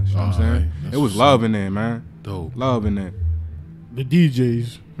telling us. You know what I'm saying? It was love in there, man. Dope. Love in there. The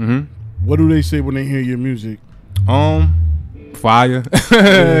DJs, what do they say when they hear your music? Fire.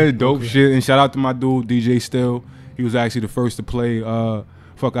 Dope shit. And shout out to my dude, DJ Still. He was actually the first to play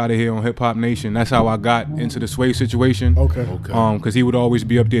Fuck Out of Here on Hip Hop Nation. That's how I got into the Sway situation. Because he would always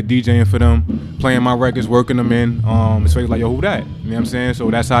be up there DJing for them, playing my records, working them in. Sway's like, yo, who that? You know what I'm saying?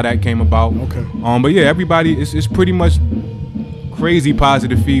 So that's how that came about. But yeah, everybody, it's pretty much crazy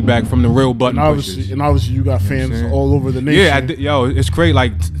positive feedback from the real button pushers. And obviously you got fans all over the nation. Yeah, yo, it's crazy.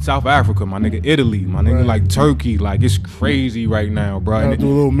 Like South Africa, my nigga, Italy, my nigga, like Turkey. Like, it's crazy right now, bro. Gotta do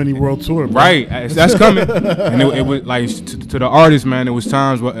a little mini world tour, bro. Right, that's coming. And it was like, to the artists, man, there was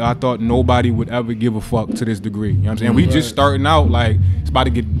times where I thought nobody would ever give a fuck to this degree. You know what I'm saying? We just starting out, like, it's about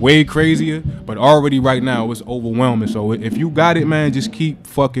to get way crazier, but already right now it's overwhelming. So if you got it, man, just keep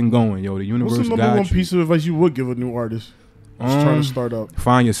fucking going, yo. The universe got you. What's the number one piece of advice you would give a new artist that's trying to start up?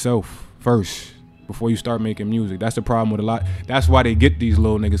 Find yourself first before you start making music. That's the problem with a lot. That's why they get these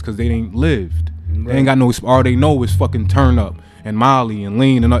little niggas, because they ain't lived. They ain't got no, all they know is fucking turn up and Molly and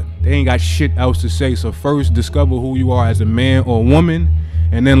lean, and they ain't got shit else to say. So first discover who you are as a man or a woman,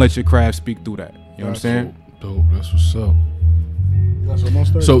 and then let your craft speak through that. You know what I'm saying? Dope. That's what's up.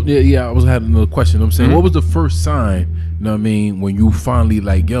 So yeah, I was having another question. You know what I'm saying, what was the first sign, you know what I mean, when you finally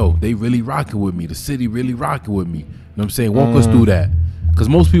like, yo, they really rocking with me, the city really rocking with me? You know what I'm saying? Walk us through that. Because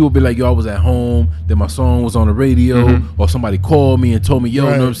most people be like, yo, I was at home, then my song was on the radio, or somebody called me and told me, yo,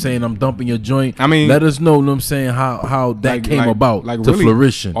 you know what I'm saying, I'm dumping your joint. I mean, let us know, you know what I'm saying, how that came about to really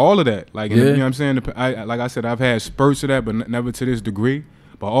fruition. All of that. Like, you know what I'm saying? Like I said, I've had spurts of that, but never to this degree.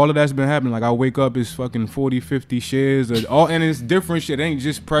 But all of that's been happening. Like, I wake up, it's fucking 40, 50 shares. And it's different shit. It ain't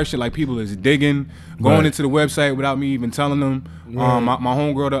just pressure. Like, people is digging, going into the website without me even telling them. Right. My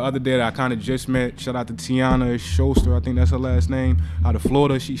homegirl the other day that I kind of just met, shout out to Tiana Schuster, I think that's her last name, out of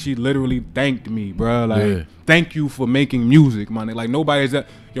Florida. She literally thanked me, bro. Like, thank you for making music, man. Like, nobody's that,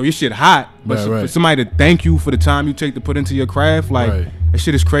 yo, your shit hot, but for somebody to thank you for the time you take to put into your craft, like, that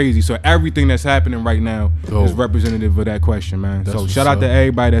shit is crazy. So everything that's happening right now is representative of that question, man. So shout out to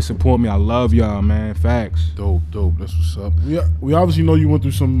everybody that support me. I love y'all, man. Facts. Dope. That's what's up. We obviously know you went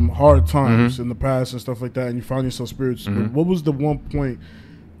through some hard times in the past and stuff like that, and you found yourself spiritual. What was the one point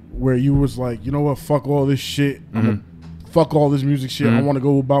where you was like, you know what, fuck all this shit, fuck all this music shit, I want to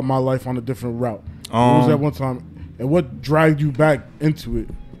go about my life on a different route? What was that one time, and what dragged you back into it?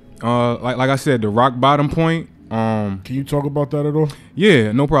 Like I said, the rock bottom point. Can you talk about that at all?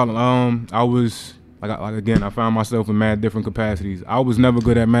 Yeah, no problem. I was like again, I found myself in mad different capacities. I was never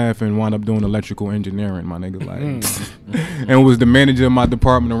good at math and wound up doing electrical engineering, my nigga. Like, and was the manager of my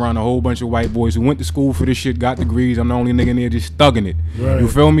department around a whole bunch of white boys who went to school for this shit, got degrees. I'm the only nigga in there just thugging it. You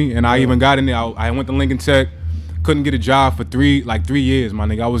feel me? And I even got in there. I went to Lincoln Tech. Couldn't get a job for 3 years, my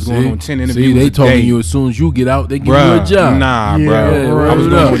nigga. I was going on 10 interviews. They told you as soon as you get out, they give you a job. Nah, bro. I was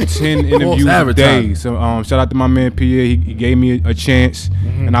going on 10 interviews a day. So shout out to my man Pierre. He gave me a chance,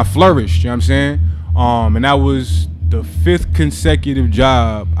 and I flourished. You know what I'm saying? And that was the 5th consecutive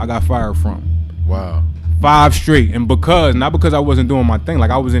job I got fired from. Wow. 5 straight, and not because I wasn't doing my thing. Like,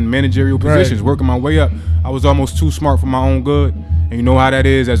 I was in managerial positions, working my way up. I was almost too smart for my own good. And you know how that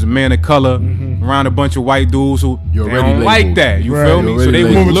is as a man of color around a bunch of white dudes who don't like that. You feel me? So they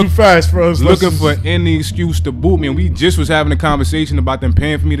was moving too fast for us. Looking for any excuse to boot me. And we just was having a conversation about them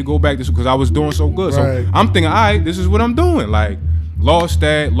paying for me to go back to school because I was doing so good. So I'm thinking, all right, this is what I'm doing. Like, lost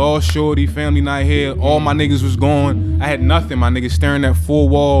that, lost shorty, family not here. All my niggas was gone. I had nothing. My niggas staring at 4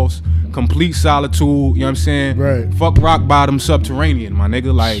 walls, complete solitude. You know what I'm saying? Fuck rock bottom, subterranean, my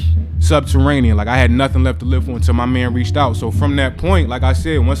nigga. Like, subterranean. Like, I had nothing left to live for until my man reached out. So from that point, like I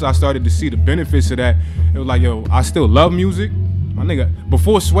said, once I started to see the benefits of that, it was like, yo, I still love music. My nigga,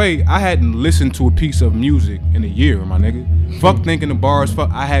 before Sway, I hadn't listened to a piece of music in a year, my nigga. Fuck thinking the bars,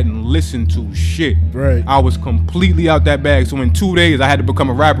 I hadn't listened to shit. I was completely out that bag. So in 2 days, I had to become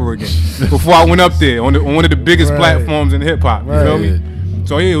a rapper again before I went up there on one of the biggest platforms in hip hop. You feel me?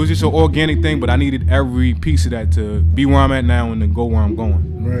 So yeah, it was just an organic thing, but I needed every piece of that to be where I'm at now and to go where I'm going.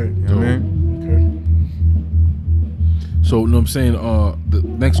 You know what I mean? So, you know what I'm saying? The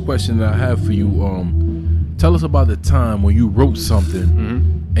next question that I have for you, tell us about the time when you wrote something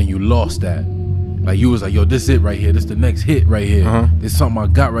and you lost that. Like, you was like, yo, this is it right here. This is the next hit right here. This is something I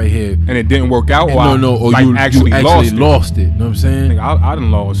got right here. And it didn't work out. Or like, you actually lost it. You know what I'm saying? I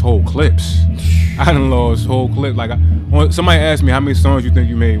done lost whole clips. I done lost whole clip. Like, somebody asked me how many songs you think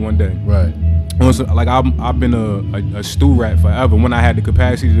you made one day. Like, I've been a stew rat forever. When I had the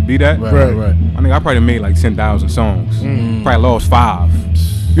capacity to be that, I think I probably made like 10,000 songs. Probably lost 5.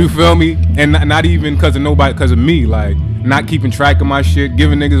 You feel me? And not even because of nobody, because of me. Like, not keeping track of my shit,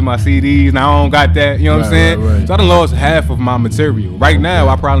 giving niggas my CDs. Now I don't got that. You know what I'm saying? So I done lost half of my material. Right now,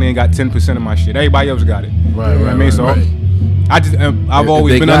 I probably ain't got 10% of my shit. Everybody else got it. You know what I mean? So I've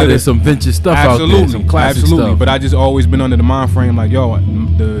always been under some vintage stuff out there, some classic stuff. But I just always been under the mind frame like, yo,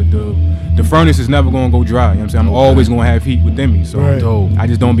 the furnace is never gonna go dry. You know what I'm saying? I'm always gonna have heat within me. So I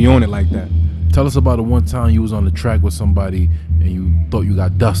just don't be on it like that. Tell us about the one time you was on the track with somebody and you thought you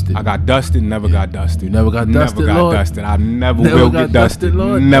got dusted. I got dusted, never got dusted. You never got dusted, Never got dusted. I never will get dusted.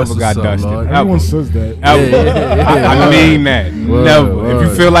 Never got dusted. Everyone says that. I mean that. Never. If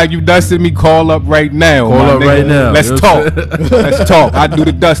you feel like you dusted me, call up right now. Call up right now. Let's talk. Let's talk. I do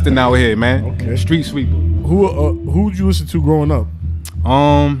the dusting out here, man. Okay. Street sweeper. Who'd you listen to growing up?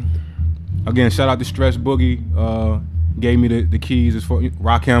 Again, shout out to Stress Boogie. Gave me the keys as for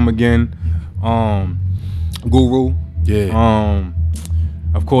Rakim again. Guru.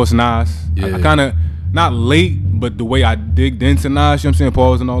 Of course, Nas. I kind of, not late, but the way I digged into Nas, you know what I'm saying,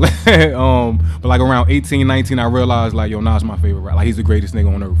 pause and all that. But like around 18, 19, I realized like, yo, Nas my favorite rapper. Like, he's the greatest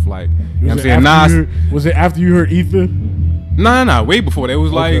nigga on earth. Like, you know what I'm saying? Nas. Was it after you heard Ether? Nah, way before that. It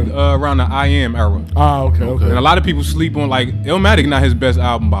was like around the I Am era. Okay. And a lot of people sleep on, like, Illmatic not his best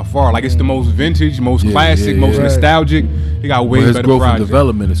album by far. Like, it's the most vintage, most classic, most nostalgic. He got way better growth projects. And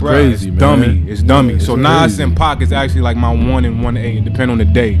development is crazy, it's man. It's dummy. So Nas and Pac is actually like my 1 and 1A, depending on the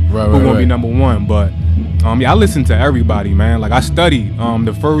day. Who gonna be number 1? But I listen to everybody, man. Like, I studied.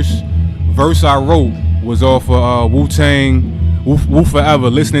 The first verse I wrote was off of Wu-Tang, Wu Forever.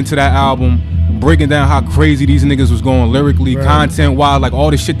 Listening to that album, breaking down how crazy these niggas was going lyrically, content-wise, like all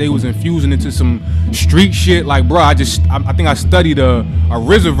the shit they was infusing into some street shit. Like, bro, I think I studied a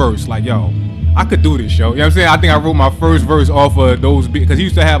RZA verse. Like, yo, I could do this, yo. You know what I'm saying? I think I wrote my first verse off of those beats, because he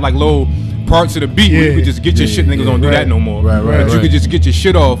used to have like little parts of the beat where you could just get your shit. Niggas don't do that no more. But you could just get your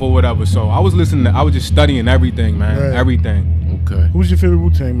shit off or whatever. So I was listening. I was just studying everything, man. Everything. Okay. Who's your favorite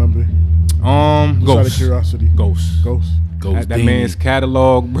Wu-Tang member? Ghost. Out of curiosity. Ghost. That man's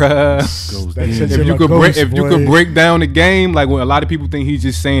catalog, bruh. If you could break down the game, like when a lot of people think he's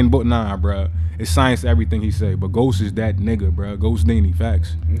just saying, but nah, bruh. It's science to everything he say. But Ghost is that nigga, bruh. Ghost Dini,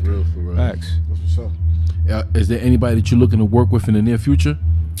 facts. Real for real. Facts. That's what's up. Is there anybody that you're looking to work with in the near future?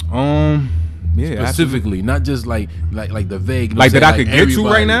 Yeah, specifically, absolutely. Not just like the vague. Like that I could get to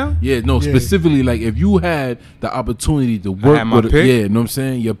right now? Yeah, no, specifically like if you had the opportunity to work with pick? Yeah, you know what I'm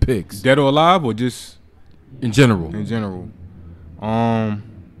saying? Your picks. Dead or alive or just in general? In general.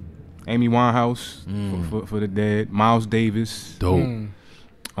 Amy Winehouse for the dead. Miles Davis. Dope.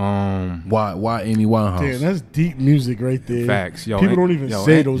 Why Amy Winehouse? Damn, that's deep music right there. Facts, yo. People don't even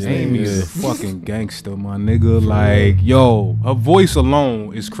say those names. Amy is a fucking gangster, my nigga. Like, yo, her voice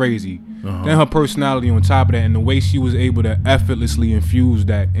alone is crazy. Then her personality on top of that, and the way she was able to effortlessly infuse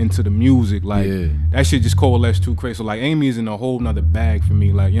that into the music, like that shit just coalesced too crazy. So like, Amy is in a whole nother bag for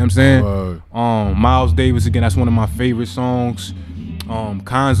me. Like, you know what I'm saying? Miles Davis again. That's one of my favorite songs.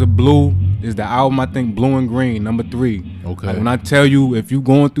 Kinds of Blue is the album, I think, Blue and Green, number 3. Okay. Like when I tell you, if you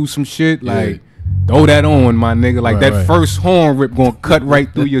going through some shit, like throw that on, my nigga. Like that first horn rip gonna cut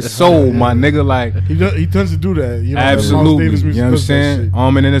right through your soul, my nigga. Like he tends to do that. You know, absolutely. You know what I'm saying?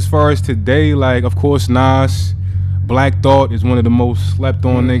 And then as far as today, like of course Nas. Black Thought is one of the most slept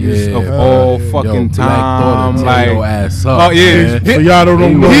on niggas of all fucking time. Like, your ass up, oh yeah, so y'all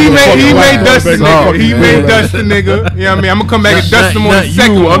don't know. He made Dust the nigga. He made Dust the nigga. You know what I mean? I'm gonna come back and dust him on the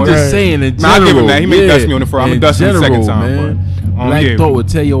second one. I'm just saying in general. I'll give him that. He made Dust me on the first. I'm gonna dust him the second time. Black Thought would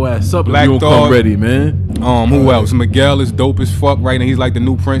tear your ass up if you don't come ready, man. Who else? Miguel is dope as fuck right now. He's like the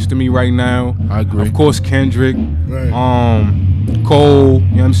new Prince to me right now. I agree. Of course, Kendrick. Right. Cole. You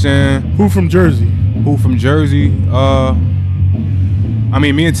know what I'm saying? Who from Jersey? I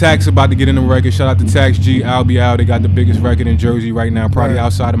mean, me and Tax about to get in the record. Shout out to Tax G, Al Be Al. They got the biggest record in Jersey right now, probably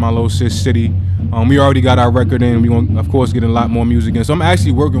outside of my little sis city. We already got our record in. We gonna, of course, get a lot more music in. So I'm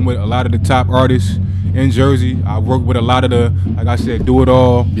actually working with a lot of the top artists in Jersey. I work with a lot of the, like I said, Do It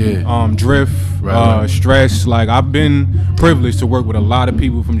All, Drift, Stress. Like I've been privileged to work with a lot of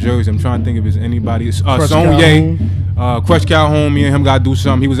people from Jersey. I'm trying to think if there's anybody. Sonye, Crush Calhoun, me and him got to do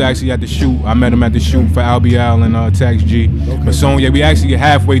something. He was actually at the shoot. I met him at the shoot for Al Be Al and Tax G. But Sonye, we actually get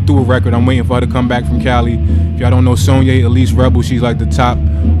halfway through a record. I'm waiting for her to come back from Cali. If y'all don't know Sonye, Elise Rebel, she's like the top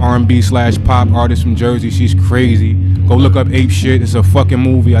R&B/pop artist from Jersey. She's crazy. Go look up Ape Shit. It's a fucking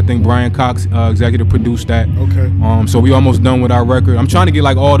movie. I think Brian Cox executive produced that. So we almost done with our record. I'm trying to get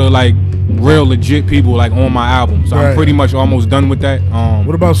like all the like real legit people like on my album. So I'm pretty much almost done with that.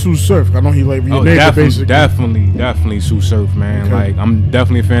 What about Sue Surf? I know he like basically. Definitely Sue Surf, man. Like I'm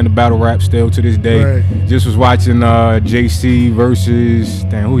definitely a fan of battle rap still to this day. Just was watching JC versus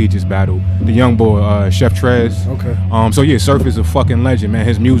who he just battled? The young boy, Chef Trez. So yeah, Surf is a fucking legend, man.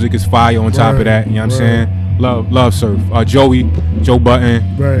 His music is fire on top of that. You know what I'm saying? Love Surf. Joe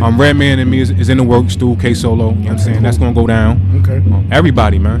Button. Redman and me is in the works too. K Solo. You know what I'm saying? That's gonna go down.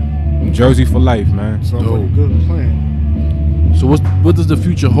 Everybody, man. Jersey for life, man. Sounds like a good plan. So what does the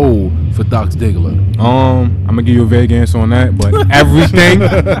future hold for Dox Diggla? I'm gonna give you a vague answer on that, but everything,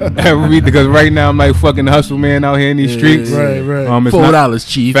 because right now I'm like fucking hustle man out here in these streets. Right. $4,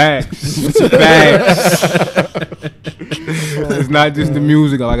 chief. Facts. It's not just the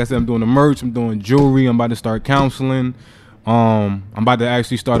music. Like I said, I'm doing the merch. I'm doing jewelry. I'm about to start counseling. I'm about to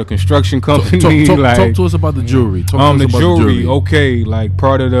actually start a construction company. Talk to us about the jewelry. The jewelry. Okay, like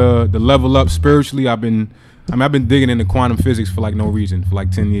part of the level up spiritually. I've been digging into quantum physics for like no reason for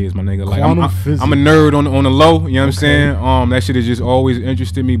like 10 years, my nigga. Like I'm a nerd on the low. You know what I'm saying? That shit has just always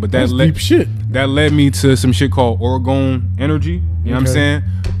interested me. But that led me to some shit called orgone energy. You know what I'm saying?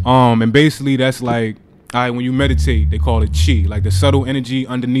 And basically that's like, when you meditate, they call it chi, like the subtle energy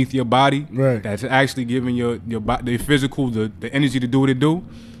underneath your body. Right. That's actually giving your body, the physical, the energy to do what it do.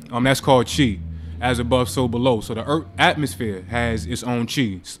 That's called chi. As above, so below. So the Earth atmosphere has its own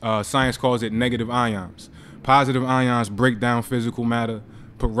chi. Science calls it negative ions. Positive ions break down physical matter,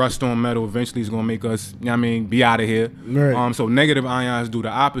 put rust on metal. Eventually, it's gonna make us, you know what I mean, be out of here. Right. So negative ions do the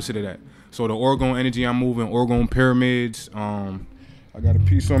opposite of that. So the orgone energy I'm moving, orgone pyramids. I got a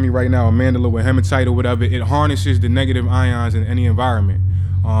piece on me right now, a mandala with hematite or whatever. It harnesses the negative ions in any environment.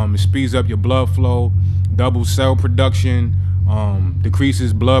 It speeds up your blood flow, doubles cell production,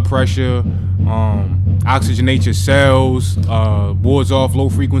 decreases blood pressure, oxygenates your cells, wards off low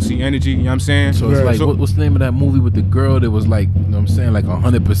frequency energy. You know what I'm saying? So it's like, what's the name of that movie with the girl that was like, you know what I'm saying, like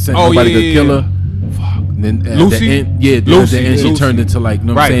 100%? Nobody could kill her. Fuck. Then Lucy, at the end she turned into like, you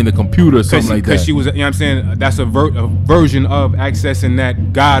know what I'm saying, the computer or something like that. Because she was, you know what I'm saying, that's a version of accessing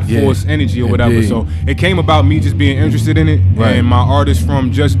that God force energy or whatever. Indeed. So it came about me just being interested in it. Right. And my artist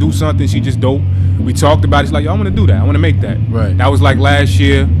from Just Do Something, she just dope. We talked about it. She's like, yo, I want to do that. I want to make that. Right. That was like last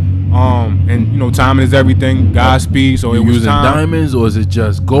year. And you know, timing is everything. Godspeed. So you it was using time. diamonds or is it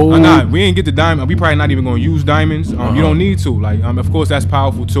just gold? We ain't get the diamond. We probably not even gonna use diamonds. You don't need to. Like, of course, that's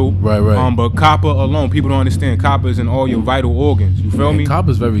powerful too. Right. But copper alone, people don't understand. Copper is in all your vital organs. You feel me?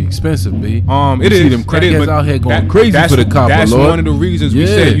 Copper's very expensive, B. It is. See them crackheads out here going crazy for the copper. That's Lord. one of the reasons we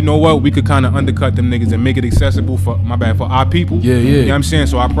said, you know what, we could kind of undercut them niggas and make it accessible for our people. Yeah. You know what I'm saying?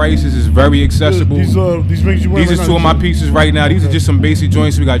 So our prices is very accessible. These rings you wear These are two of my pieces right now. These are just some basic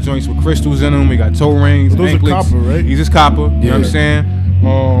joints. We got joints with crystals in them. We got toe rings, those anklets. are copper, right? These is copper. You know what I'm saying?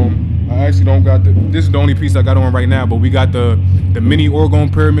 I actually don't got this is the only piece I got on right now, but we got the mini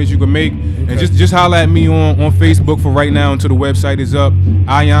orgone pyramids you can make. And just holler at me on Facebook for right now until the website is up.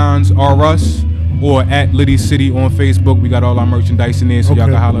 Ions R Us or at Liddy City on Facebook. We got all our merchandise in there, so y'all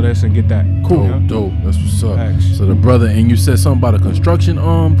can holler at us and get that. Cool. Dope. That's what's up. So the brother, and you said something about a construction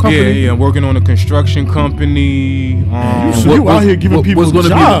company? Yeah, I'm working on a construction company. So you out here giving people what's gonna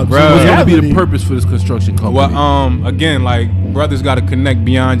jobs. What's going to be the purpose for this construction company? Well, again, like, brothers got to connect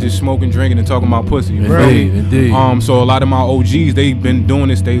beyond just smoking, drinking, and talking about pussy. Indeed. So a lot of my OGs, they've been doing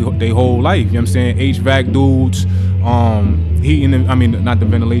this they whole life. You know what I'm saying? HVAC dudes, heating, not the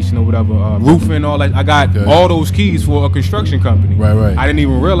ventilation or whatever, roofing, all that. I got all those keys for a construction company. Right. I didn't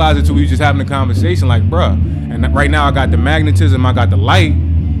even realize it until we was just having a conversation, like, bruh. And right now I got the magnetism, I got the light.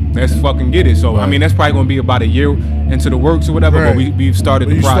 Let's fucking get it. So that's probably gonna be about a year into the works or whatever. But we've started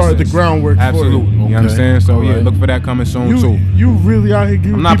the process. Started the groundwork. Absolutely. For it. You know what I'm saying? So look for that coming soon too. You really out here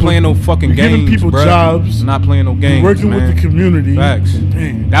giving I'm not playing no fucking games, giving people bro. jobs. I'm not playing no games. Working man. with the community. Facts.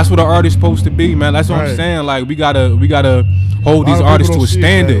 Damn. That's what an artist's supposed to be, man. That's what I'm saying. Like we gotta hold these artists to a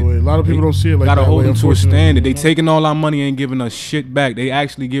standard. A lot of people don't see it like that. Gotta hold them to a standard. They taking all our money and giving us shit back. They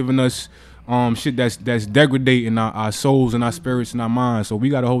actually giving us shit that's degrading our souls and our spirits and our minds. So we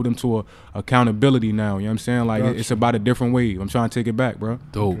gotta hold them to accountability now. You know what I'm saying? Like it's about a different wave. I'm trying to take it back, bro.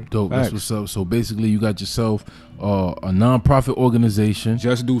 Dope. That's what's up. So basically, you got yourself a non-profit organization.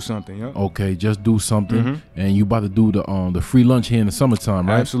 Just Do Something. Yeah. Okay, Just Do Something, and you about to do the free lunch here in the summertime,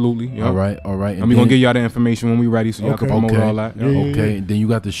 right? Absolutely. Yep. All right. And we gonna give y'all the information when we ready, so y'all can promote all that. Yeah. Okay. And then you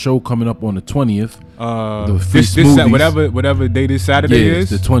got the show coming up on the 20th. Whatever day this Saturday is.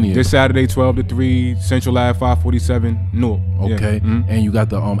 The 20th. This Saturday, 12 to 3, Central Ave 547 Newark. Okay. And you got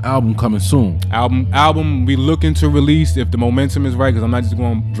the album coming soon. Album we looking to release if the momentum is right, because I'm not just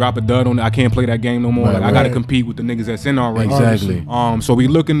gonna drop a dud on it. I can't play that game no more. I gotta compete with the niggas that's in already. Exactly. So we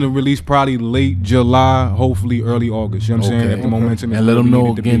looking to release probably late July, hopefully early August. You know what I'm saying? If the momentum is and let them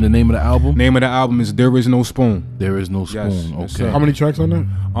know again the name of the album. Name of the album is There Is No Spoon. There Is No Spoon. Yes, okay. How many tracks on that?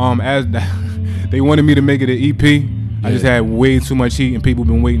 As they wanted me to make it an EP. I just had way too much heat and people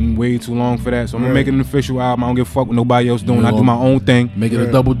been waiting way too long for that. So I'm gonna make it an official album. I don't give a fuck what nobody else doing. I do my own thing. Make it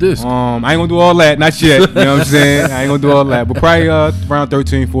a double disc. I ain't gonna do all that, not yet. You know what I'm saying? I ain't gonna do all that. But probably around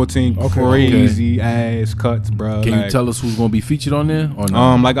 13, 14 crazy ass cuts, bro. Can you tell us who's gonna be featured on there? Or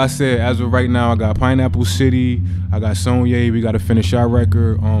no? Like I said, as of right now, I got Pineapple City, I got Sonye, we gotta finish our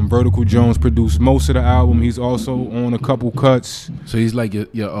record. Vertical Jones produced most of the album. He's also on a couple cuts. So he's like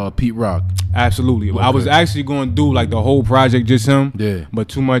your Pete Rock. Absolutely. I was actually gonna do like the whole project just him. Yeah. But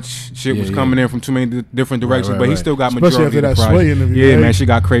too much shit was coming in from too many different directions. But he still got Especially majority after of that the project. Sway interview. Yeah, right? man, she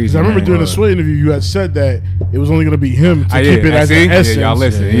got crazy. I remember during the Sway interview, you had said that it was only gonna be him to keep it as an essence. Yeah, y'all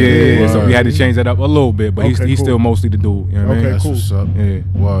listen. Yeah. So we had to change that up a little bit, but he's still mostly the dude. You know what I mean? That's what's up. Yeah.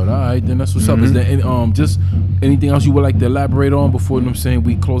 Word. All right, then that's what's up. Is there any, just anything else you would like to elaborate on before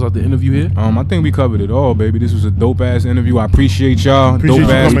we close out the interview here? I think we covered it all, baby. This was a dope ass interview. I appreciate y'all. Appreciate dope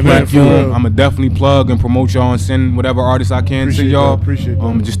ass platform. I'ma definitely plug and promote y'all and send whatever artists I can to y'all. Appreciate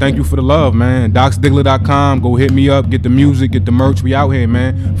that. Just thank you for the love, man. DoxDiggla.com. Go hit me up. Get the music. Get the merch. We out here,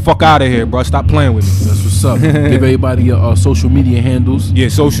 man. Fuck out of here, bro. Stop playing with me. That's what's up. Give everybody your social media handles. Yeah,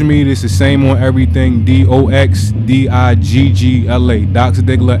 social media is the same on everything. DoxDiggla. Dox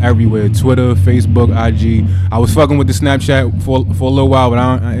Diggla everywhere. Twitter, Facebook, IG. I was fucking with the Snapchat for a little while, but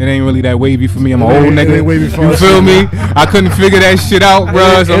it ain't really that wavy for me. I'm an old nigga. You feel me? I couldn't figure that shit out,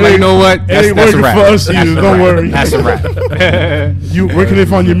 bro. So I'm like, you know what? That's a wrap. For us either, don't worry. That's a wrap. Where can they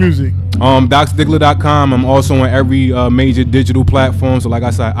find your music? DoxDiggla.com. I'm also on every major digital platform. So like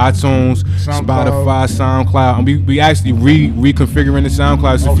I said, iTunes, Spotify, SoundCloud. And we actually reconfiguring the SoundCloud.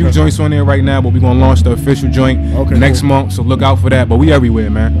 There's a few joints on there right now, but we're gonna launch the official joint next month. So look out for that. But we everywhere,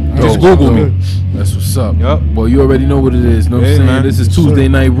 man. Just Google me. That's what's up. Yep. Well, you already know what it is. Know what I'm saying? Man. This is Tuesday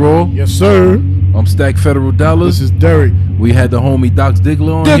Night Raw. Yes, sir. I'm Stack Federal Dollars. This is Derek. We had the homie Dox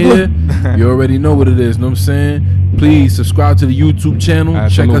Diggla on here. You already know what it is, know what I'm saying? Please subscribe to the YouTube channel.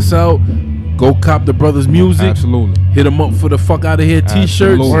 Absolutely. Check us out. Go cop the brothers' music. Absolutely. Hit them up for the fuck out of here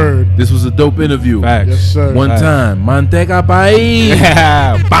t-shirts. Word. This was a dope interview. Facts. Yes, sir. One time. Manteca país.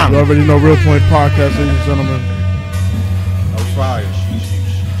 You already know RealPoint Podcast, ladies and gentlemen. That was fire.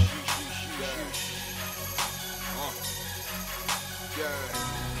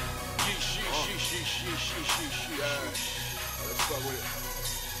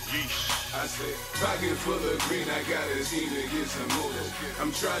 I said, pocket full of green, I gotta see to get some more.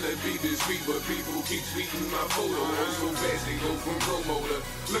 I'm trying to beat this beat, but people keep tweeting my photo. Oh, so fast they go from promo to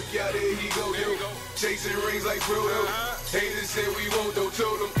look out, there he go, yo. Chasing rings like Frodo. Haters say we won't, though,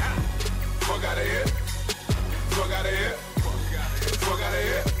 told them. Fuck out of here. Fuck out of here. Fuck out of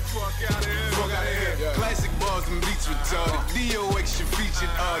here. Fuck out of here. Fuck out of here. Classic bars and beats retarded. DOX your featured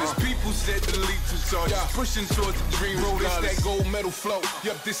artist. People said the lead too charged. Pushing towards the dream roll. This that gold medal flow.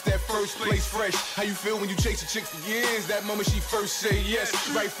 Yup, this that first place fresh. How you feel when you chase a chick for years? That moment she first say yes.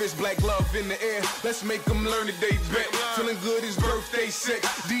 Right fist, black glove in the air. Let's make them learn that they bet. Feeling good is birthday sex.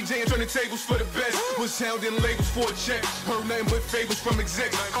 DJ and turning tables for the best. Was hounding labels for a check. Heard nothing but favors from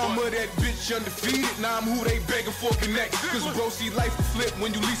execs. Armor that bitch undefeated. Now I'm who they begging for connect. Cause bro, see life will flip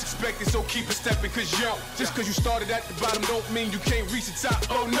when you least expect it. So keep it stepping. Cause yo, just cause you started at the bottom don't mean you can't reach the top.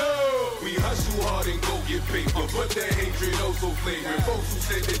 Oh no! We hustle hard and go get paper. But that hatred also flagrant. Folks who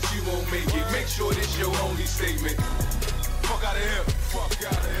say that you won't make it, make sure this your only statement. Fuck out of here. Fuck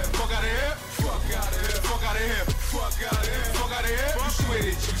out of here. Fuck out of here. Fuck out of here. Fuck out of here. Fuck out of here. Fuck out of here. You swear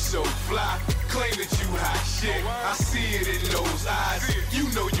that you so fly. Claim that you hot shit. I see it in those eyes. You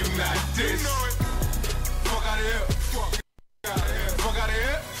know you not this. Fuck out of here. Fuck out of here. Fuck out of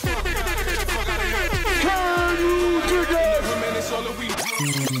here. Fuck out of here. Fuck out of here. Can you dig it? All that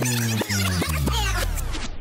we